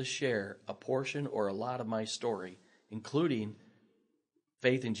been able to share a portion or a lot of my story, including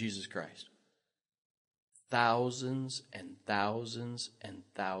faith in Jesus Christ? Thousands and thousands and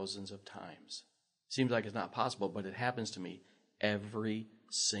thousands of times. Seems like it's not possible, but it happens to me every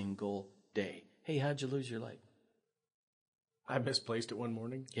single day. Hey, how'd you lose your leg? I misplaced it one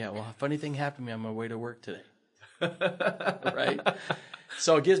morning. Yeah, well, a funny thing happened to me on my way to work today. Right?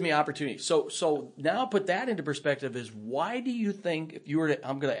 So it gives me opportunity. So now put that into perspective is why do you think if you were to,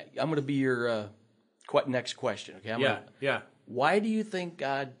 I'm gonna be your next question. Okay. Yeah. Why do you think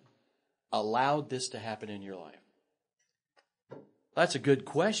God allowed this to happen in your life? That's a good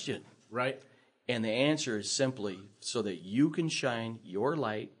question. Right. And the answer is simply so that you can shine your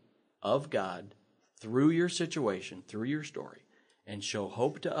light of God through your situation, through your story, and show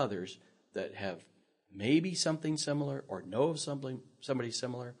hope to others that have maybe something similar or know of somebody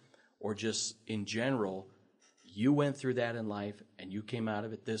similar, or just in general, you went through that in life and you came out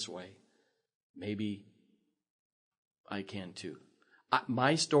of it this way. Maybe I can too.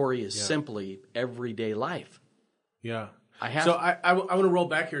 My story is simply everyday life. Yeah. I want to roll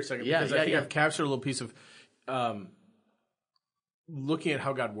back here a second because I think yeah. I've captured a little piece of looking at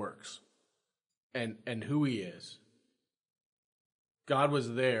how God works and who He is. God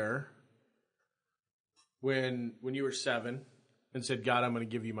was there when you were 7 and said, God, I'm going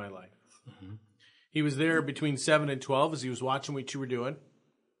to give you my life. Mm-hmm. He was there between 7 and 12 as He was watching what you were doing.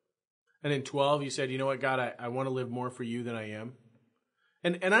 And in 12, He said, you know what, God, I want to live more for you than I am.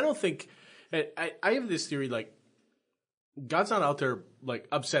 And I don't think, I have this theory, like, God's not out there, like,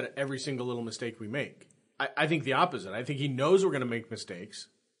 upset at every single little mistake we make. I think the opposite. I think He knows we're going to make mistakes.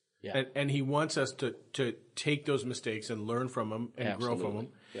 Yeah. And He wants us to take those mistakes and learn from them and grow from them.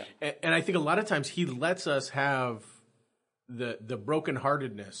 Yeah. And I think a lot of times He lets us have the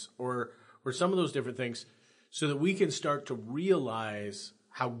brokenheartedness or some of those different things so that we can start to realize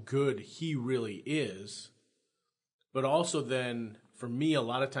how good He really is. But also then, for me, a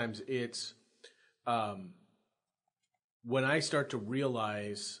lot of times it's when I start to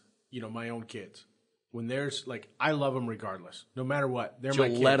realize, my own kids. When there's, like, I love them regardless, no matter what. They're my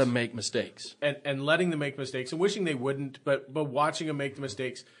kids. Let them make mistakes. And letting them make mistakes and wishing they wouldn't, but watching them make the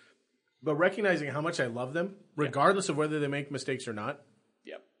mistakes, but recognizing how much I love them, regardless of whether they make mistakes or not.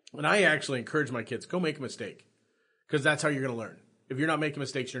 Yep. And I actually encourage my kids, go make a mistake, because that's how you're going to learn. If you're not making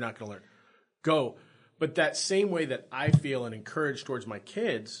mistakes, you're not going to learn. Go. But that same way that I feel and encourage towards my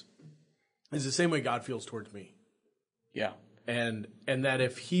kids is the same way God feels towards me. Yeah. And that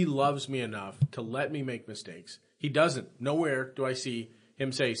if He loves me enough to let me make mistakes, He doesn't. Nowhere do I see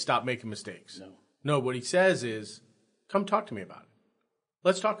Him say, stop making mistakes. No, what He says is, come talk to me about it.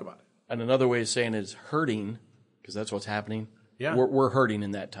 Let's talk about it. And another way of saying it is hurting, because that's what's happening. Yeah. We're hurting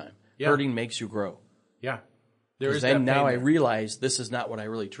in that time. Yeah. Hurting makes you grow. Yeah. Because then now I realize this is not what I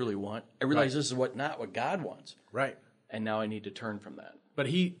really truly want. I realize this is not what God wants. Right. And now I need to turn from that. But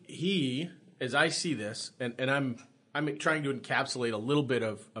he as I see this, and I'm trying to encapsulate a little bit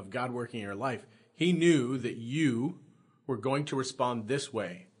of God working in your life. He knew that you were going to respond this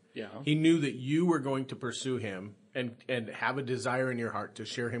way. Yeah. He knew that you were going to pursue Him and have a desire in your heart to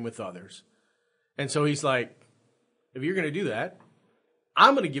share Him with others. And so He's like, if you're going to do that,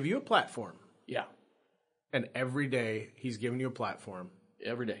 I'm going to give you a platform. Yeah. And every day He's giving you a platform.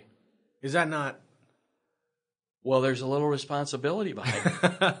 Every day. Is that not? Well, there's a little responsibility behind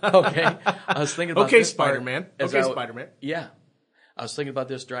it. Okay. I was thinking about this Spider-Man. Spider-Man. Yeah. I was thinking about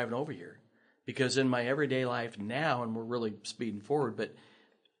this driving over here. Because in my everyday life now, and we're really speeding forward, but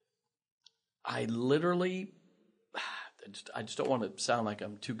I literally, I just don't want to sound like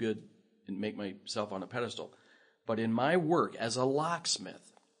I'm too good and make myself on a pedestal. But in my work as a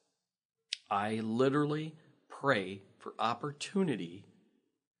locksmith, I literally pray for opportunity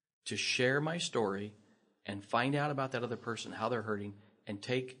to share my story and find out about that other person, how they're hurting, and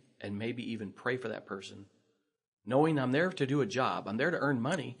take and maybe even pray for that person, knowing I'm there to do a job. I'm there to earn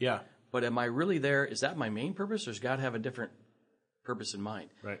money. Yeah. But am I really there? Is that my main purpose, or does God have a different purpose in mind?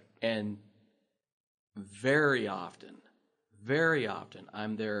 Right. And very often,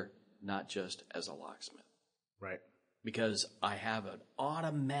 I'm there not just as a locksmith. Right. Because I have an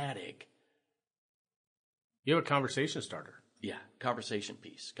automatic... You have a conversation starter. Yeah, conversation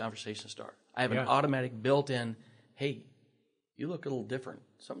piece, conversation starter. I have an automatic built-in, hey, you look a little different.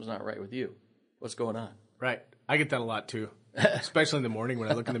 Something's not right with you. What's going on? Right. I get that a lot too, especially in the morning when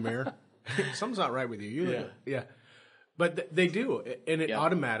I look in the mirror. Something's not right with you. Yeah. But they do, and it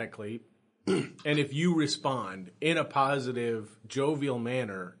automatically, and if you respond in a positive, jovial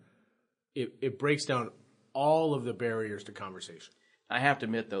manner, it breaks down all of the barriers to conversation. I have to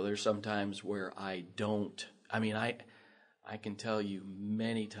admit, though, there's some times where I don't. I mean, I can tell you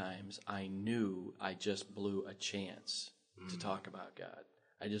many times I knew I just blew a chance to talk about God.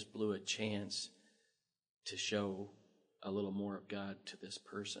 I just blew a chance to show a little more of God to this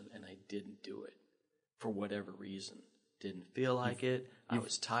person, and I didn't do it for whatever reason. Didn't feel like it. I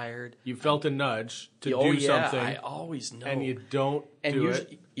was tired. You felt a nudge to do something. I always know. And you don't do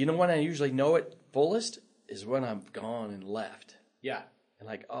it. You know when I usually know it fullest is when I'm gone and left. Yeah. And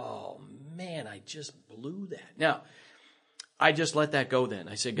like, oh, man, I just blew that. Now, I just let that go then.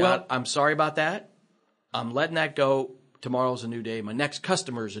 I said, God, I'm sorry about that. I'm letting that go. Tomorrow's a new day. My next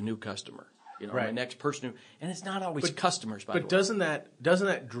customer is a new customer. You know, my next person. And it's not always customers, by the way. But doesn't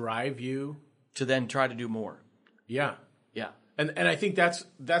that drive you to then try to do more? Yeah. Yeah. And I think that's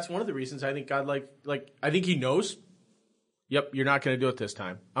one of the reasons I think God like I think he knows. Yep, you're not going to do it this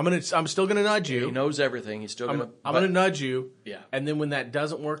time. I'm still going to nudge you. He knows everything. He's still going to. I'm going to nudge you. Yeah. And then when that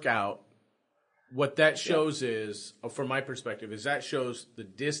doesn't work out, what that shows is, from my perspective, is that shows the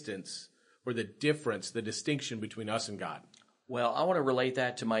distance or the difference, the distinction between us and God. Well, I want to relate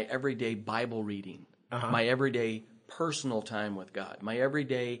that to my everyday Bible reading, my everyday personal time with God, my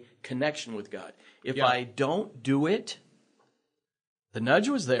everyday connection with God. If I don't do it, the nudge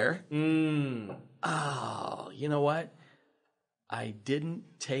was there. Oh, you know what? I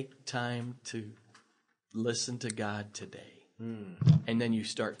didn't take time to listen to God today. And then you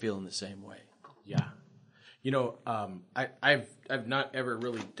start feeling the same way. Yeah. You know, I've not ever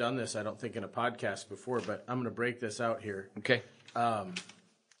really done this, I don't think, in a podcast before, but I'm going to break this out here. Okay.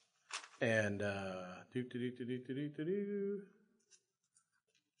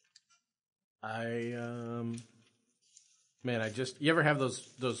 You ever have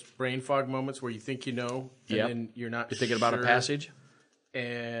those brain fog moments where you think you know, and then you're not. You're thinking about a passage,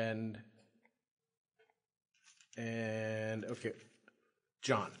 and okay,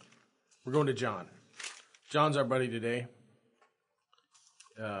 John. We're going to John. John's our buddy today.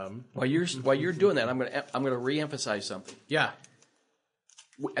 While you're doing that, I'm gonna reemphasize something. Yeah.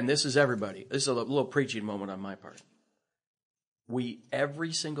 And this is everybody. This is a little preaching moment on my part. We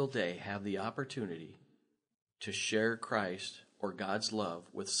every single day have the opportunity to share Christ or God's love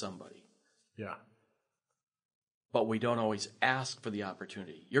with somebody. Yeah. But we don't always ask for the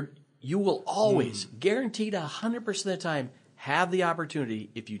opportunity. You will always, guaranteed 100% of the time, have the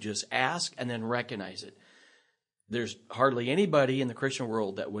opportunity if you just ask and then recognize it. There's hardly anybody in the Christian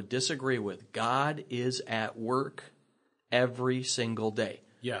world that would disagree with God is at work every single day.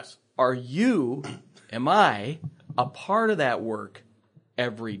 Yes. Am I, a part of that work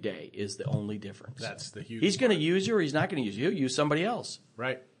every day is the only difference. That's the huge He's going to use you or he's not going to use you. He'll use somebody else.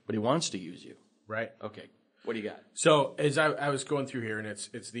 Right. But he wants to use you. Right. Okay. What do you got? So as I was going through here, and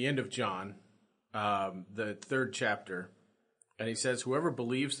it's the end of John, the 3rd chapter, and he says, whoever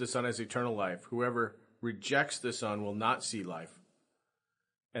believes the Son has eternal life. Whoever rejects the Son will not see life.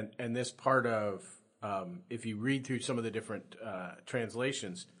 And this part of, if you read through some of the different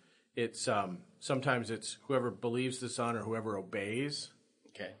translations, it's sometimes it's whoever believes the Son or whoever obeys,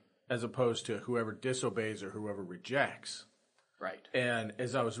 okay, as opposed to whoever disobeys or whoever rejects. Right. And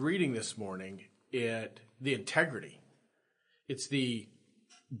as I was reading this morning, the integrity, it's the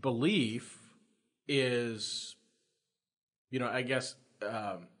belief is, I guess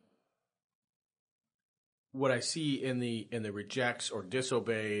what I see in the rejects or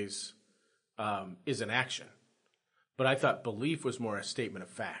disobeys is an action. But I thought belief was more a statement of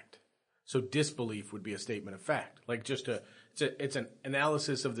fact. So disbelief would be a statement of fact. Like it's an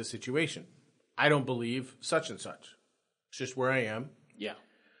analysis of the situation. I don't believe such and such. It's just where I am. Yeah.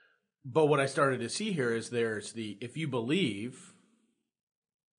 But what I started to see here is if you believe,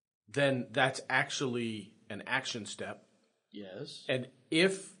 then that's actually an action step. Yes. And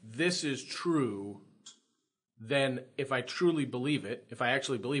if this is true, then if I truly believe it, if I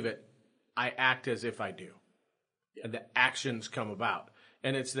actually believe it, I act as if I do. Yeah. And the actions come about.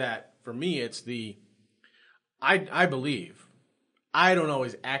 And it's that, for me, it's I believe. I don't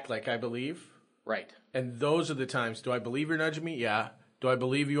always act like I believe. Right. And those are the times, do I believe you're nudging me? Yeah. Do I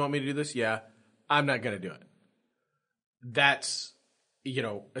believe you want me to do this? Yeah. I'm not going to do it. That's,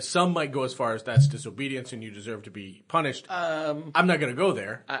 some might go as far as that's disobedience and you deserve to be punished. I'm not going to go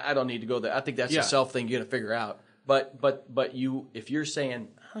there. I don't need to go there. I think that's a self thing you got to figure out. But if you're saying,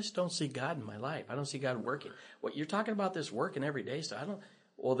 I just don't see God in my life. I don't see God working. What you're talking about this working every day. So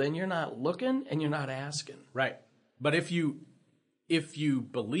well, then you're not looking and you're not asking. Right. But if you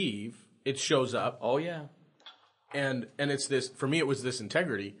believe, it shows up. Oh yeah. And it's this, for me, it was this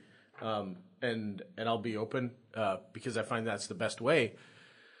integrity. And I'll be open, because I find that's the best way.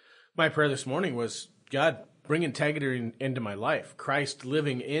 My prayer this morning was, God, bring integrity into my life. Christ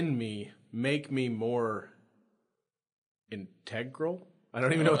living in me, make me more integral. I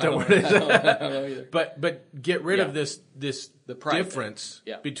don't even know what that word is. I don't know either. But get rid of this difference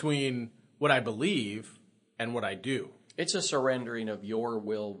Yeah. between what I believe and what I do. It's a surrendering of your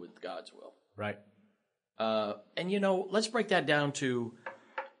will with God's will. Right. And let's break that down to,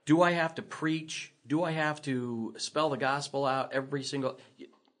 do I have to preach? Do I have to spell the gospel out every single?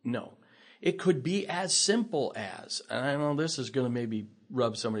 No. It could be as simple as, and I know this is going to maybe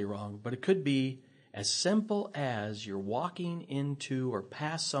rub somebody wrong, but it could be as simple as you're walking into or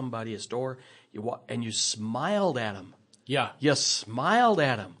past somebody, a store, and you smiled at them. Yeah. You smiled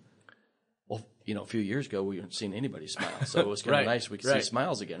at them. Well, a few years ago, we hadn't seen anybody smile, so it was kind of nice we could see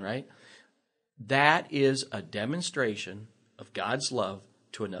smiles again, right? That is a demonstration of God's love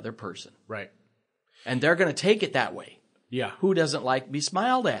to another person. Right. And they're going to take it that way. Yeah. Who doesn't like to be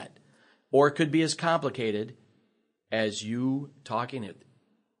smiled at? Or it could be as complicated as you talking a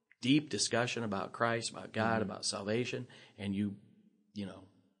deep discussion about Christ, about God, about salvation, and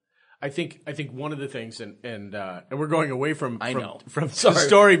I think one of the things, and we're going away from the Sorry,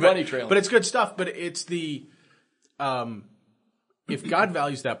 story, but it's good stuff. But it's the if God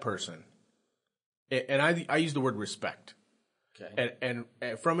values that person, and I use the word respect, okay, and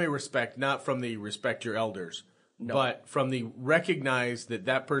from a respect, not from the respect your elders, but from the recognize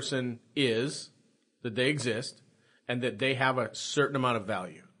that person that they exist, and that they have a certain amount of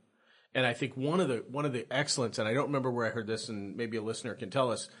value. And I think one of the excellence, and I don't remember where I heard this, and maybe a listener can tell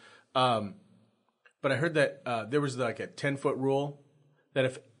us, but I heard that there was like a 10-foot rule that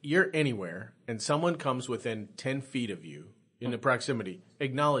if you're anywhere and someone comes within 10 feet of you in the proximity,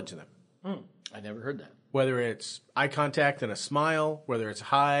 acknowledge them. I never heard that. Whether it's eye contact and a smile, whether it's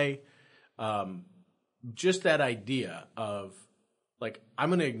hi, just that idea of like, I'm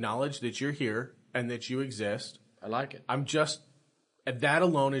going to acknowledge that you're here and that you exist. I like it. And that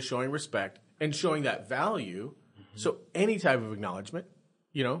alone is showing respect and showing that value. Mm-hmm. So any type of acknowledgement,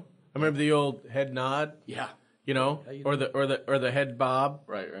 I remember the old head nod. Yeah. Or the head bob.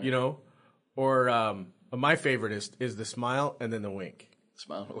 Right. Or my favorite is the smile and then the wink.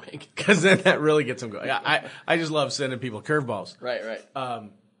 Smile and wink. Because then that really gets them going. I just love sending people curveballs. Right.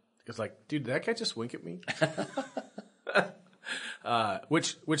 It's like, dude, did that guy just wink at me?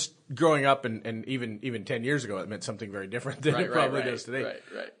 Which growing up and even 10 years ago, it meant something very different than it probably does today.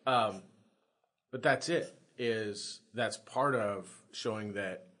 Right. But that's it. That's part of showing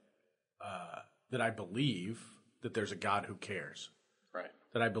that I believe that there's a God who cares. Right.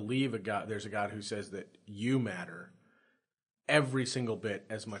 That I believe there's a God who says that you matter every single bit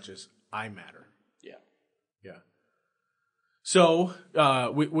as much as I matter. Yeah. So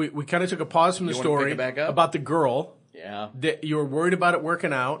we kind of took a pause from the story about the girl. Yeah. That you were worried about it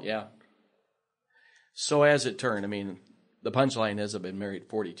working out. Yeah. So as it turned, the punchline is I've been married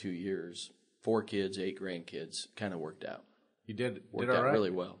 42 years, 4 kids, 8 grandkids, kind of worked out. You did Worked all out right.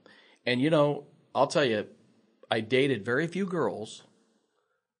 really well. And, I'll tell you, I dated very few girls,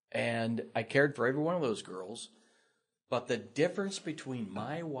 and I cared for every one of those girls. But the difference between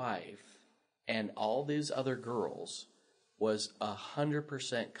my wife and all these other girls was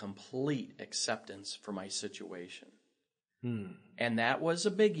 100% complete acceptance for my situation. And that was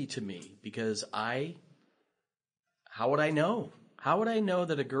a biggie to me because how would I know? How would I know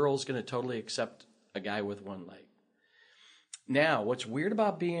that a girl's going to totally accept a guy with one leg? Now, what's weird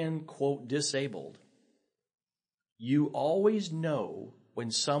about being, quote, disabled, you always know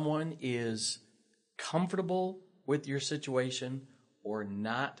when someone is comfortable with your situation or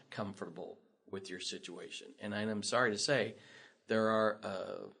not comfortable with your situation. And I'm sorry to say, there are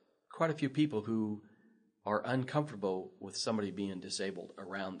quite a few people who are uncomfortable with somebody being disabled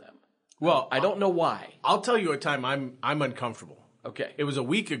around them. Well, I don't know why. I'll tell you a time I'm uncomfortable. Okay. It was a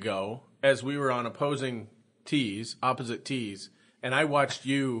week ago as we were on opposite tees, and I watched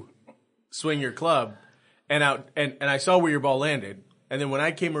you swing your club and I saw where your ball landed. And then when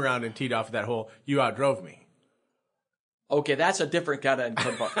I came around and teed off that hole, you outdrove me. Okay, that's a different kind of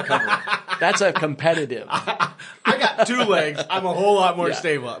covering. That's a competitive. I got two legs. I'm a whole lot more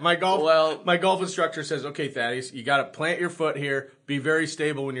stable. My golf instructor says, okay, Thaddeus, you got to plant your foot here. Be very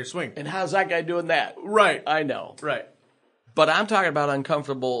stable when you're swinging. And how's that guy doing that? Right. I know. Right. But I'm talking about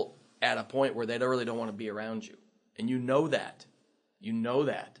uncomfortable at a point where they really don't want to be around you. And you know that. You know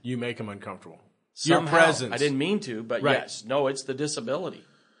that. You make them uncomfortable. Somehow. Your presence. I didn't mean to, but right. yes. No, it's the disability.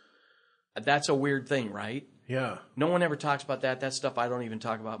 That's a weird thing, right? Yeah. No one ever talks about that. That stuff I don't even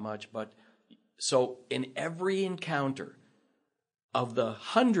talk about much. But so in every encounter of the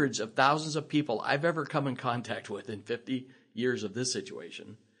hundreds of thousands of people I've ever come in contact with in 50 years of this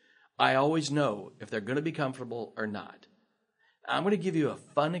situation, I always know if they're going to be comfortable or not. I'm going to give you a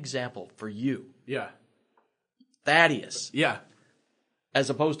fun example for you. Yeah. Thaddeus. Yeah. As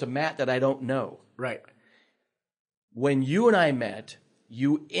opposed to Matt that I don't know. Right. When you and I met,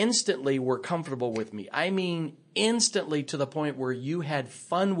 you instantly were comfortable with me. I mean, instantly to the point where you had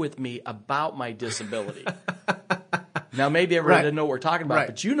fun with me about my disability. Now, maybe everyone didn't know what we're talking about,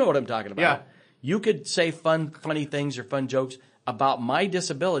 but you know what I'm talking about. Yeah. You could say funny things or fun jokes about my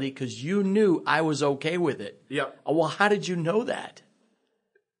disability because you knew I was okay with it. Yep. Well, how did you know that?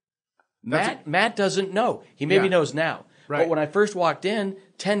 Matt doesn't know. He maybe knows now. Right. But when I first walked in,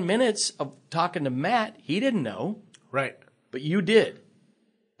 10 minutes of talking to Matt, he didn't know. Right. But you did.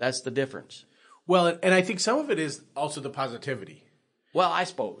 That's the difference. Well, and I think some of it is also the positivity. Well, I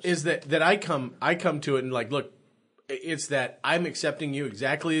suppose. Is that I come to it and like, look, it's that I'm accepting you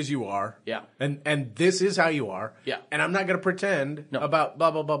exactly as you are. Yeah. And this is how you are. Yeah. And I'm not going to pretend about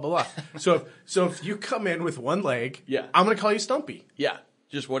blah, blah, blah, blah, blah. so if you come in with one leg, I'm going to call you Stumpy. Yeah.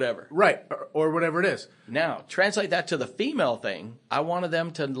 Just whatever. Right. Or whatever it is. Now, translate that to the female thing. I wanted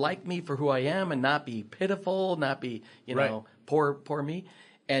them to like me for who I am and not be pitiful, not be, poor me.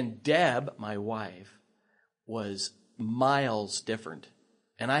 And Deb, my wife, was miles different.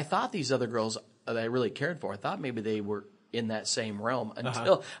 And I thought these other girls that I really cared for, I thought maybe they were in that same realm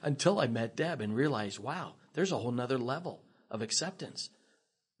until I met Deb and realized, wow, there's a whole nother level of acceptance.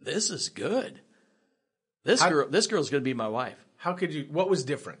 This is good. This girl's going to be my wife. How could you? What was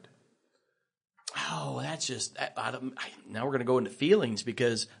different? Oh, that's just. Now we're going to go into feelings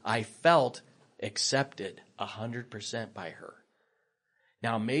because I felt accepted 100% by her.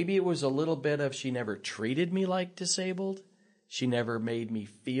 Now maybe it was a little bit of she never treated me like disabled. She never made me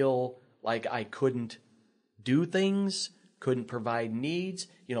feel like I couldn't do things, couldn't provide needs.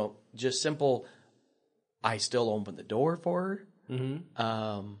 Just simple. I still opened the door for her.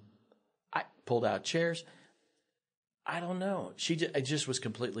 Mm-hmm. I pulled out chairs. I don't know. It just was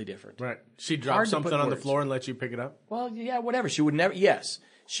completely different. Right. She dropped something on the floor and let you pick it up? Well, yeah, whatever. She would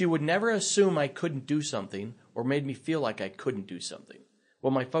never assume I couldn't do something or made me feel like I couldn't do something.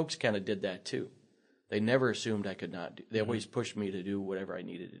 Well, my folks kind of did that too. They never assumed I could not do. They always pushed me to do whatever I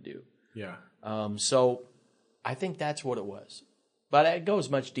needed to do. Yeah. So I think that's what it was. But it goes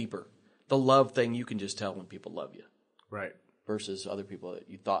much deeper. The love thing, you can just tell when people love you. Right. Versus other people that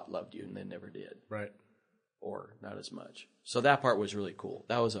you thought loved you and they never did. Right. Or not as much. So that part was really cool.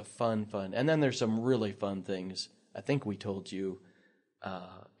 That was a fun. And then there's some really fun things. I think we told you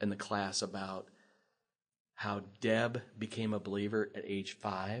in the class about how Deb became a believer at age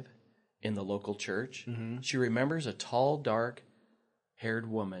 5 in the local church. Mm-hmm. She remembers a tall, dark-haired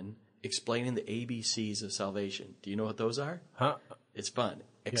woman explaining the ABCs of salvation. Do you know what those are? Huh? It's fun.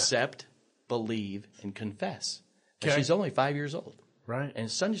 Accept, believe, and confess. Okay. And she's only 5 years old. Right.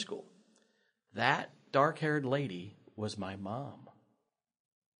 And Sunday school. That dark-haired lady was my mom.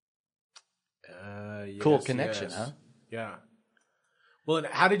 Yes, cool connection, huh? Yeah. Well,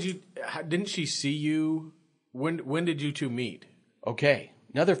 didn't she see you? When did you two meet? Okay.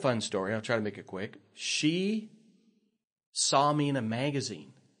 Another fun story. I'll try to make it quick. She saw me in a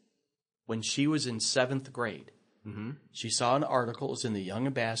magazine when she was in 7th grade. Mm-hmm. She saw an article. It was in the Young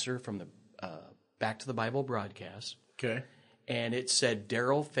Ambassador from the Back to the Bible broadcast. Okay. And it said,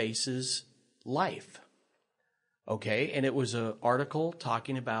 Daryl faces life. Okay. And it was an article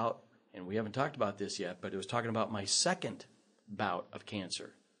talking about, and we haven't talked about this yet, but it was talking about my second bout of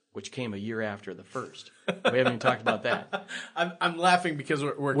cancer, which came a year after the first. We haven't even talked about that. I'm laughing because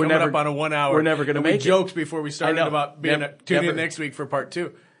we're coming up on a 1 hour. We're never going to make it. We joked before we started about tuning in next week for part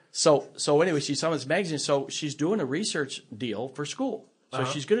 2. So anyway, she saw this magazine. So she's doing a research deal for school. So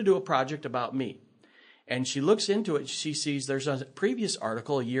she's going to do a project about me. And she looks into it. She sees there's a previous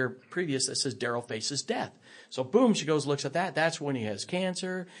article a year previous that says Daryl faces death. So boom, she goes, looks at that. That's when he has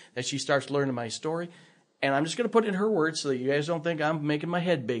cancer. That she starts learning my story. And I'm just going to put it in her words so that you guys don't think I'm making my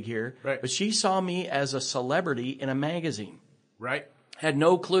head big here. Right. But she saw me as a celebrity in a magazine. Right. Had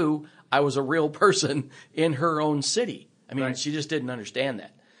no clue I was a real person in her own city. I mean, Right. she just didn't understand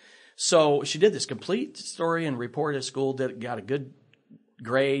that. So she did this complete story and report at school, got a good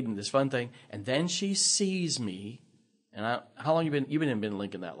grade and this fun thing. And then she sees me. And how long you've been in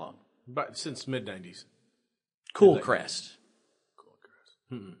Lincoln that long? But since mid-90s. Cool Crest.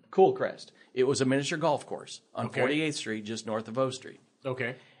 Hmm. Cool Crest. It was a miniature golf course on Okay. 48th Street, just north of O Street.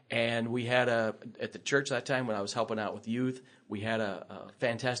 Okay. And we had at the church that time when I was helping out with youth, we had a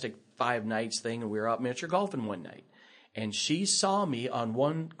fantastic 5 nights thing, and we were out miniature golfing one night. And she saw me on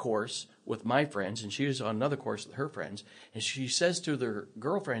one course with my friends, and she was on another course with her friends. And she says to their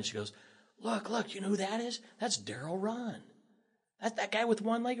girlfriend, she goes, look, you know who that is? That's Darryl Rahn. That's that guy with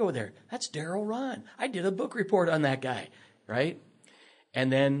one leg over there. That's Darryl Rahn. I did a book report on that guy, right? And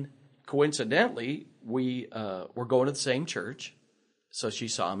then coincidentally, we were going to the same church. So she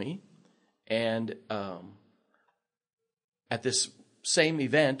saw me. And at this same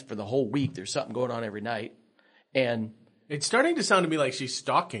event for the whole week, there's something going on every night. And it's starting to sound to me like she's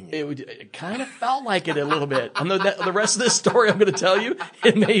stalking you. it kind of felt like it a little bit. And the rest of this story I'm going to tell you,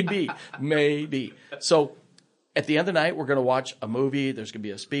 it may be. So at the end of the night, we're going to watch a movie. There's going to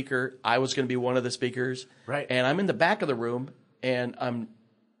be a speaker. I was going to be one of the speakers. Right. And I'm in the back of the room, and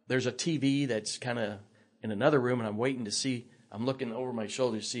there's a TV that's kind of in another room, and I'm waiting to see. I'm looking over my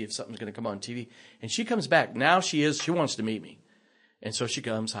shoulder to see if something's going to come on TV. And she comes back. Now she wants to meet me. And so she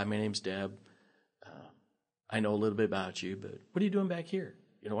comes. Hi, my name's Deb. I know a little bit about you, but what are you doing back here?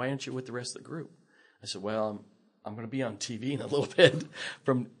 Why aren't you with the rest of the group? I said, well, I'm going to be on TV in a little bit.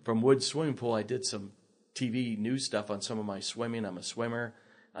 From Woods Swimming Pool, I did some TV news stuff on some of my swimming. I'm a swimmer.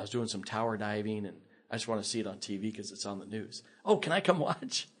 I was doing some tower diving, and I just want to see it on TV because it's on the news. Oh, can I come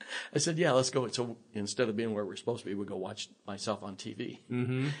watch? I said, yeah, let's go. So instead of being where we're supposed to be, we go watch myself on TV.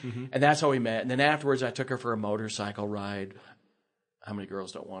 Mm-hmm, mm-hmm. And that's how we met. And then afterwards, I took her for a motorcycle ride. How many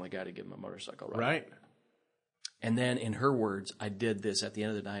girls don't want a guy to give them a motorcycle ride? Right. And then in her words, I did this at the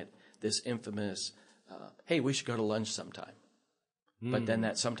end of the night, this infamous, hey, we should go to lunch sometime. But then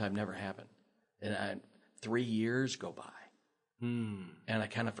that sometime never happened. And 3 years go by. And I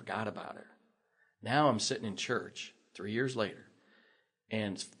kind of forgot about her. Now I'm sitting in church 3 years later,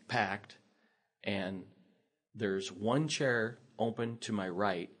 and it's packed, and there's one chair open to my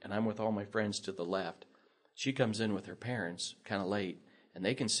right, and I'm with all my friends to the left. She comes in with her parents kind of late, and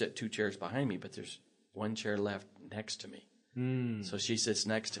they can sit 2 chairs behind me, but there's one chair left next to me. So she sits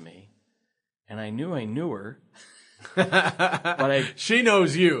next to me, and I knew her. But she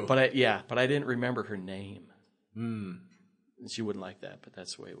knows you. But I didn't remember her name. She wouldn't like that, but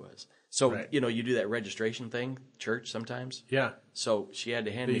that's the way it was. So, Right. You do that registration thing, church sometimes. Yeah. So she had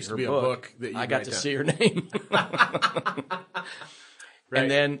to hand There me used her to be a book. book that you I got write to down. see her name. Right.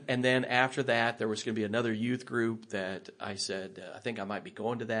 And then after that, there was going to be another youth group that I said, I think I might be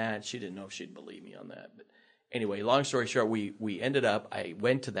going to that. She didn't know if she'd believe me on that. But anyway, long story short, we ended up, I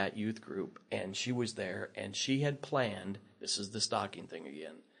went to that youth group, and she was there, and she had planned, this is the stalking thing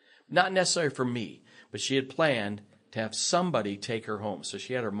again, not necessarily for me, but she had planned to have somebody take her home. So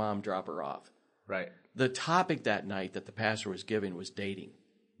she had her mom drop her off. Right. The topic that night that the pastor was giving was dating.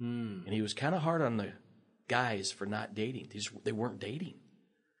 And he was kind of hard on the guys for not dating. They weren't dating.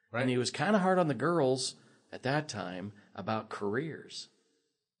 Right. And he was kind of hard on the girls at that time about careers.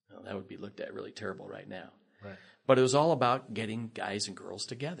 Well, that would be looked at really terrible right now. Right. But it was all about getting guys and girls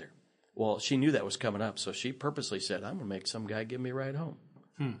together. Well, she knew that was coming up, so she purposely said, I'm going to make some guy give me a ride home.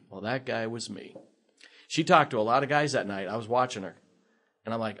 Well, that guy was me. She talked to a lot of guys that night. I was watching her.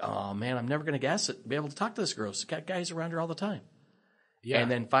 And I'm like, oh, man, I'm never going to be able to talk to this girl. She's got guys around her all the time. Yeah.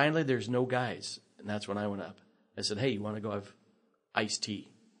 And then finally, there's no guys. And that's when I went up. I said, hey, you want to go have iced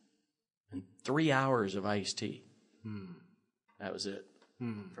tea? And 3 hours of iced tea. That was it.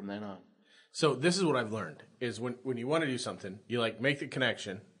 From then on. So this is what I've learned, is when you want to do something, you make the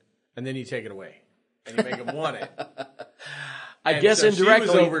connection, and then you take it away. And you make them want it. I guess indirectly.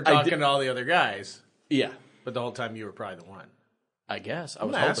 She was over talking to all the other guys. Yeah. But the whole time you were probably the one. I guess. I I'm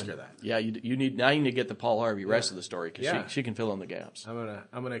was gonna ask hoping. her that. Yeah, you need to get the Paul Harvey rest of the story because Yeah. she can fill in the gaps. I'm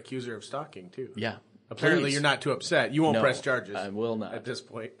gonna accuse her of stalking too. Yeah. Apparently Please. you're not too upset. You won't No, press charges. I will not. At this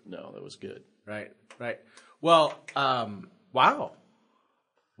point. No, that was good. Right. Well, wow.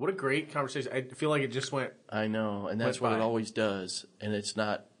 What a great conversation. I feel like it just went. I know, and that's what by. it always does, and it's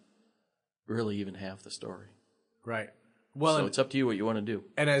not really even half the story. Right. Well, so it's up to you what you want to do.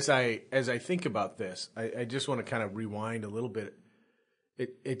 And as I think about this, I just want to kind of rewind a little bit.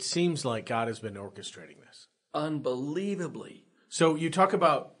 It seems like God has been orchestrating this Unbelievably. So you talk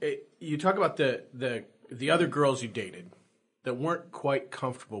about the other girls you dated that weren't quite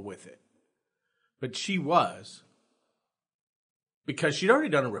comfortable with it, but she was, because she'd already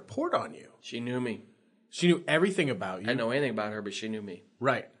done a report on you. She knew me. She knew everything about you. I didn't know anything about her, but she knew me.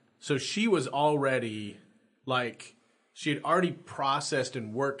 Right. So she was already she had already processed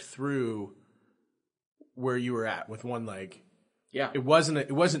and worked through where you were at with one leg. Yeah. It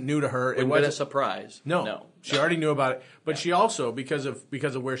wasn't new to her. It wasn't a surprise. No. She already knew about it. But she also, because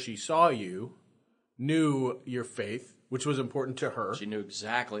of where she saw you, knew your faith, which was important to her. She knew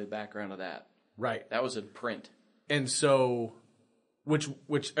exactly the background of that. Right. That was in print. And so, which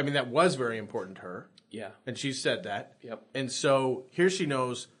I mean, that was very important to her. Yeah. And she said that. Yep. And so here she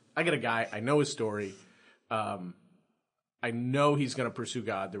knows, I got a guy, I know his story. I know he's going to pursue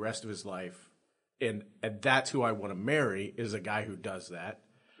God the rest of his life. And that's who I want to marry, is a guy who does that.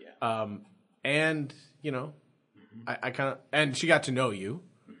 Yeah. And, you know, I kind of, and she got to know you.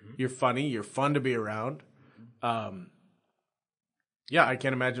 Mm-hmm. You're funny. You're fun to be around. Yeah, I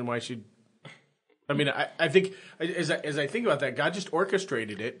can't imagine why she'd, I mean, I think, as I think about that, God just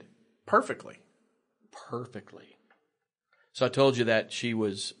orchestrated it perfectly. Perfectly. So I told you that she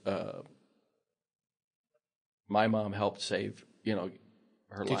was, my mom helped save, her life.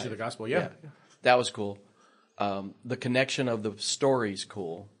 Teach you the gospel, yeah. That was cool. The connection of the story's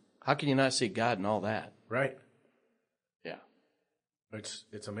cool. How can you not see God in all that? Right. Yeah.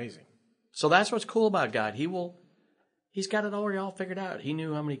 It's amazing. So that's what's cool about God. He's got it already all figured out. He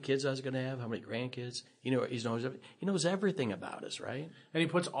knew how many kids I was going to have, how many grandkids. He knows everything about us, right? And he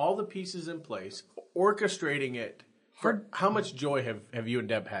puts all the pieces in place, orchestrating it. For how much joy have you and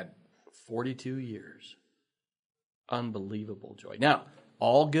Deb had? 42 years. Unbelievable joy. Now,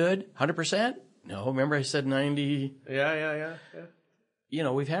 all good? 100%? No, remember I said 90? Yeah.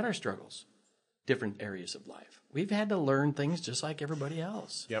 We've had our struggles, different areas of life. We've had to learn things just like everybody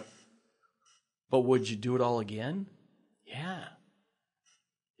else. Yep. But would you do it all again? Yeah.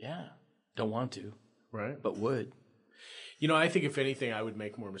 Don't want to. Right. But would. I think if anything, I would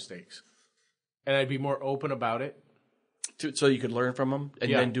make more mistakes. And I'd be more open about it. So you could learn from them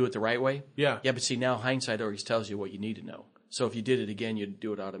and then do it the right way? Yeah. Yeah, but see, now hindsight always tells you what you need to know. So if you did it again, you'd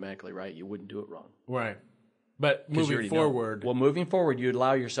do it automatically right. You wouldn't do it wrong. Right. But moving forward... Well, moving forward, you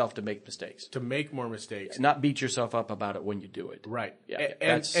allow yourself to make mistakes. To make more mistakes. And not beat yourself up about it when you do it. Right. Yeah,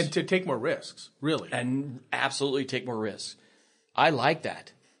 and to take more risks, really. And absolutely take more risks. I like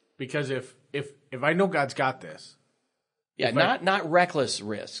that. Because if I know God's got this... Yeah, not reckless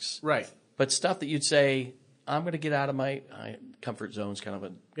risks. Right. But stuff that you'd say, I'm going to get out of my comfort zone is kind of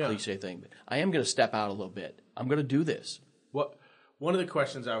a cliche thing. But I am going to step out a little bit. I'm going to do this. One of the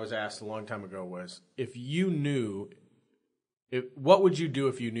questions I was asked a long time ago was, what would you do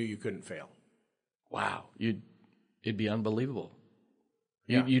if you knew you couldn't fail? Wow, it'd be unbelievable.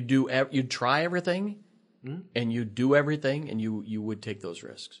 Yeah. You'd try everything, and you'd do everything, and you would take those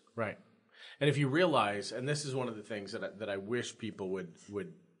risks. Right. And if you realize, and this is one of the things that I wish people would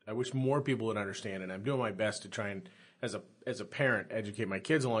I wish more people would understand, and I'm doing my best to try and, as a parent, educate my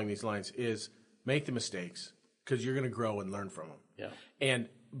kids along these lines, is make the mistakes, because you're going to grow and learn from them. Yeah.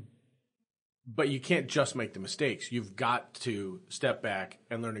 But you can't just make the mistakes. You've got to step back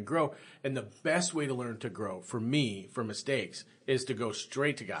and learn and grow. And the best way to learn to grow, for me, for mistakes, is to go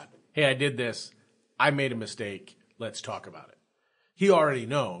straight to God. Hey, I did this. I made a mistake. Let's talk about it. He already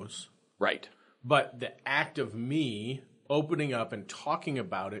knows. Right. But the act of me opening up and talking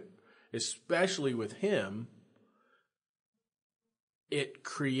about it, especially with him, it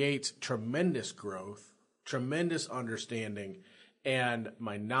creates tremendous growth, tremendous understanding, and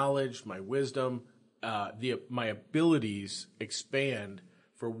my knowledge, my wisdom, my abilities expand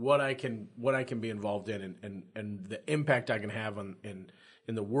for what I can be involved in, and the impact I can have in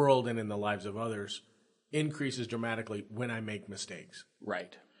the world and in the lives of others increases dramatically when I make mistakes.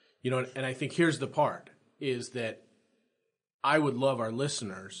 Right. And I think here's the part, is that I would love our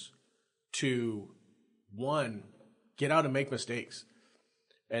listeners to, one, get out and make mistakes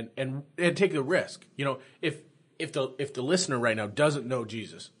and take the risk. If the listener right now doesn't know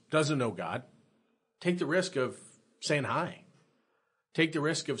Jesus, doesn't know God, take the risk of saying hi. Take the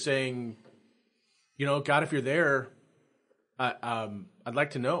risk of saying, God, if you're there, I'd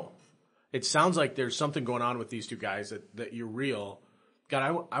like to know. It sounds like there's something going on with these two guys, that you're real.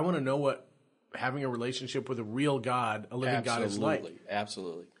 God, I want to know what having a relationship with a real God, a living God, is like.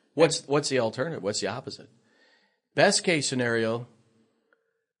 Absolutely. What's the alternative? What's the opposite? Best case scenario,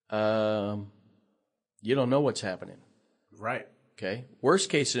 you don't know what's happening. Right. Okay. Worst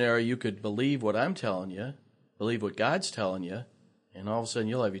case scenario, you could believe what I'm telling you, believe what God's telling you, and all of a sudden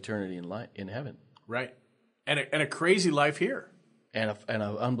you'll have eternity in heaven. Right. And a crazy life here. And an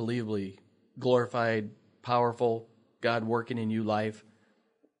unbelievably glorified, powerful, God working in you life.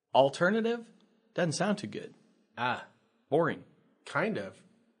 Alternative doesn't sound too good. Boring. Kind of.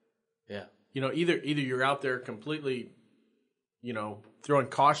 Yeah. Either you're out there completely, throwing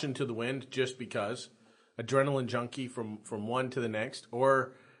caution to the wind just because, adrenaline junkie from one to the next,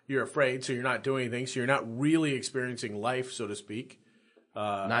 or you're afraid, so you're not doing anything, so you're not really experiencing life, so to speak.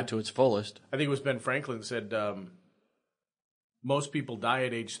 Not to its fullest. I think it was Ben Franklin said, most people die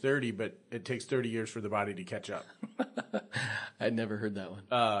at age 30, but it takes 30 years for the body to catch up. I'd never heard that one.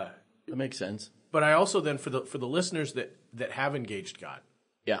 That makes sense. But I also then, for the listeners that have engaged God,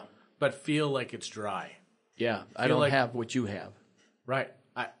 yeah, but feel like it's dry. Yeah, I don't have what you have. Right.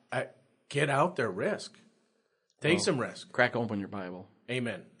 I get out there, risk. Take some risk. Crack open your Bible.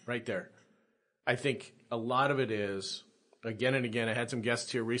 Amen. Right there. I think a lot of it is, again and again, I had some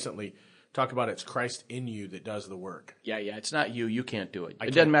guests here recently talk about it's Christ in you that does the work. Yeah, it's not you. You can't do it.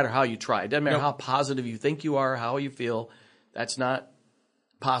 It doesn't matter how you try. It doesn't matter how positive you think you are, how you feel. That's not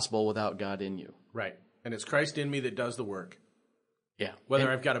possible without God in you. Right. And it's Christ in me that does the work. Yeah. Whether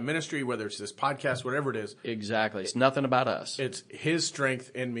I've got a ministry, whether it's this podcast, whatever it is. Exactly. It's nothing about us. It's His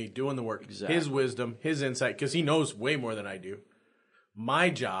strength in me doing the work. Exactly. His wisdom, His insight, because He knows way more than I do. My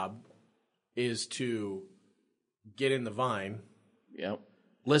job is to get in the vine. Yep.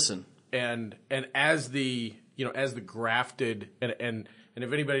 Listen. And as the grafted, and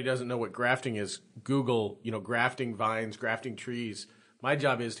if anybody doesn't know what grafting is, Google, grafting vines, grafting trees. My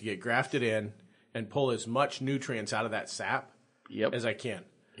job is to get grafted in and pull as much nutrients out of that sap as I can.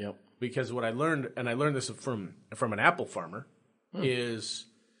 Yep. Because what I learned, and I learned this from an apple farmer, is,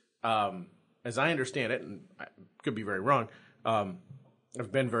 as I understand it, and I could be very wrong,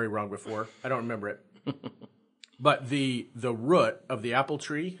 I've been very wrong before, I don't remember it, but the root of the apple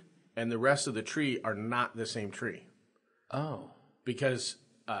tree and the rest of the tree are not the same tree. Oh. Because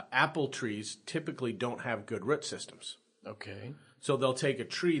apple trees typically don't have good root systems. Okay. So they'll take a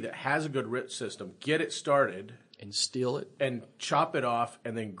tree that has a good root system, get it started, and steal it, and chop it off,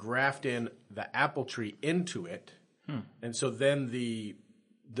 and then graft in the apple tree into it. And so then the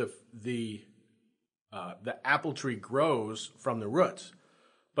apple tree grows from the roots.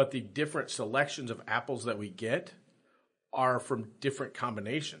 But the different selections of apples that we get are from different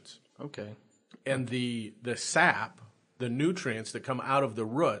combinations. Okay. And the sap, the nutrients that come out of the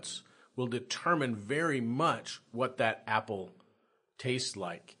roots, will determine very much what that apple tastes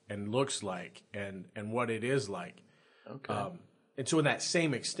like and looks like and what it is like. Okay. And so in that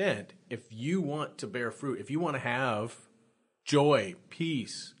same extent, if you want to bear fruit, if you want to have joy,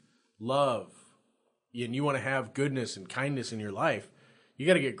 peace, love, and you want to have goodness and kindness in your life, you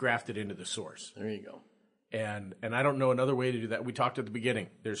got to get grafted into the source. There you go. And I don't know another way to do that. We talked at the beginning.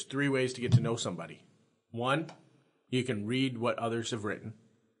 There's 3 ways to get to know somebody. 1, you can read what others have written.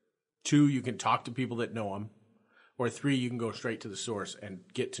 2, you can talk to people that know them. Or 3, you can go straight to the source and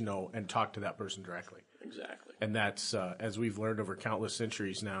get to know and talk to that person directly. Exactly. And that's, as we've learned over countless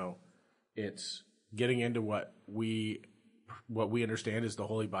centuries now, it's getting into what we understand is the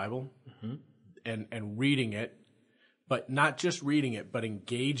Holy Bible, and reading it, but not just reading it, but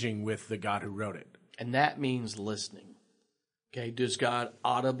engaging with the God who wrote it. And that means listening. Okay, does God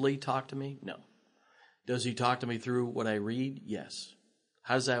audibly talk to me? No. Does He talk to me through what I read? Yes.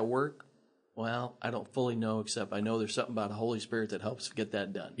 How does that work? Well, I don't fully know, except I know there's something about the Holy Spirit that helps get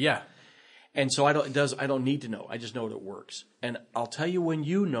that done. Yeah. And so I don't need to know. I just know that it works. And I'll tell you when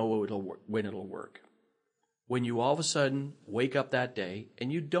you know when it'll work. When you all of a sudden wake up that day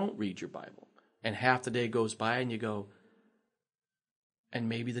and you don't read your Bible, and half the day goes by and you go, and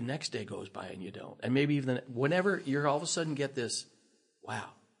maybe the next day goes by and you don't. And maybe even whenever you're all of a sudden get this, wow,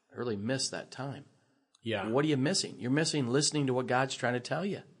 I really missed that time. Yeah. And what are you missing? You're missing listening to what God's trying to tell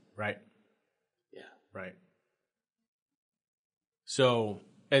you. Right. Yeah. Right. So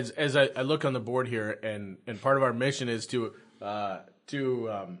as I look on the board here, and part of our mission is to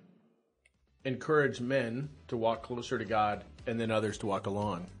encourage men to walk closer to God and then others to walk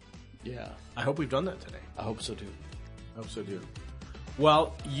along. Yeah. I hope we've done that today. I hope so too. I hope so too.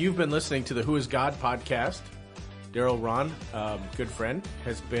 Well, you've been listening to the Who is God podcast. Darryl Rahn, good friend,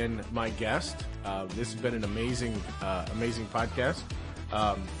 has been my guest. This has been an amazing podcast.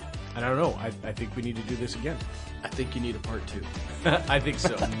 And I don't know, I think we need to do this again. I think you need a part 2. I think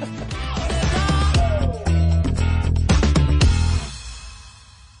so.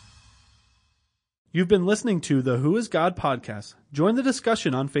 You've been listening to the Who is God podcast. Join the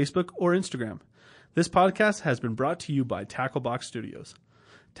discussion on Facebook or Instagram. This podcast has been brought to you by Tacklebox Studios.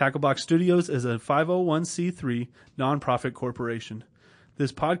 Tacklebox Studios is a 501c3 nonprofit corporation.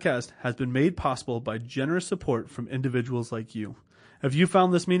 This podcast has been made possible by generous support from individuals like you. If you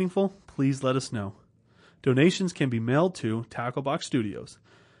found this meaningful, please let us know. Donations can be mailed to Tacklebox Studios,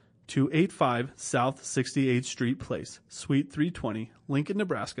 285 South 68th Street Place, Suite 320, Lincoln,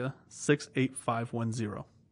 Nebraska, 68510.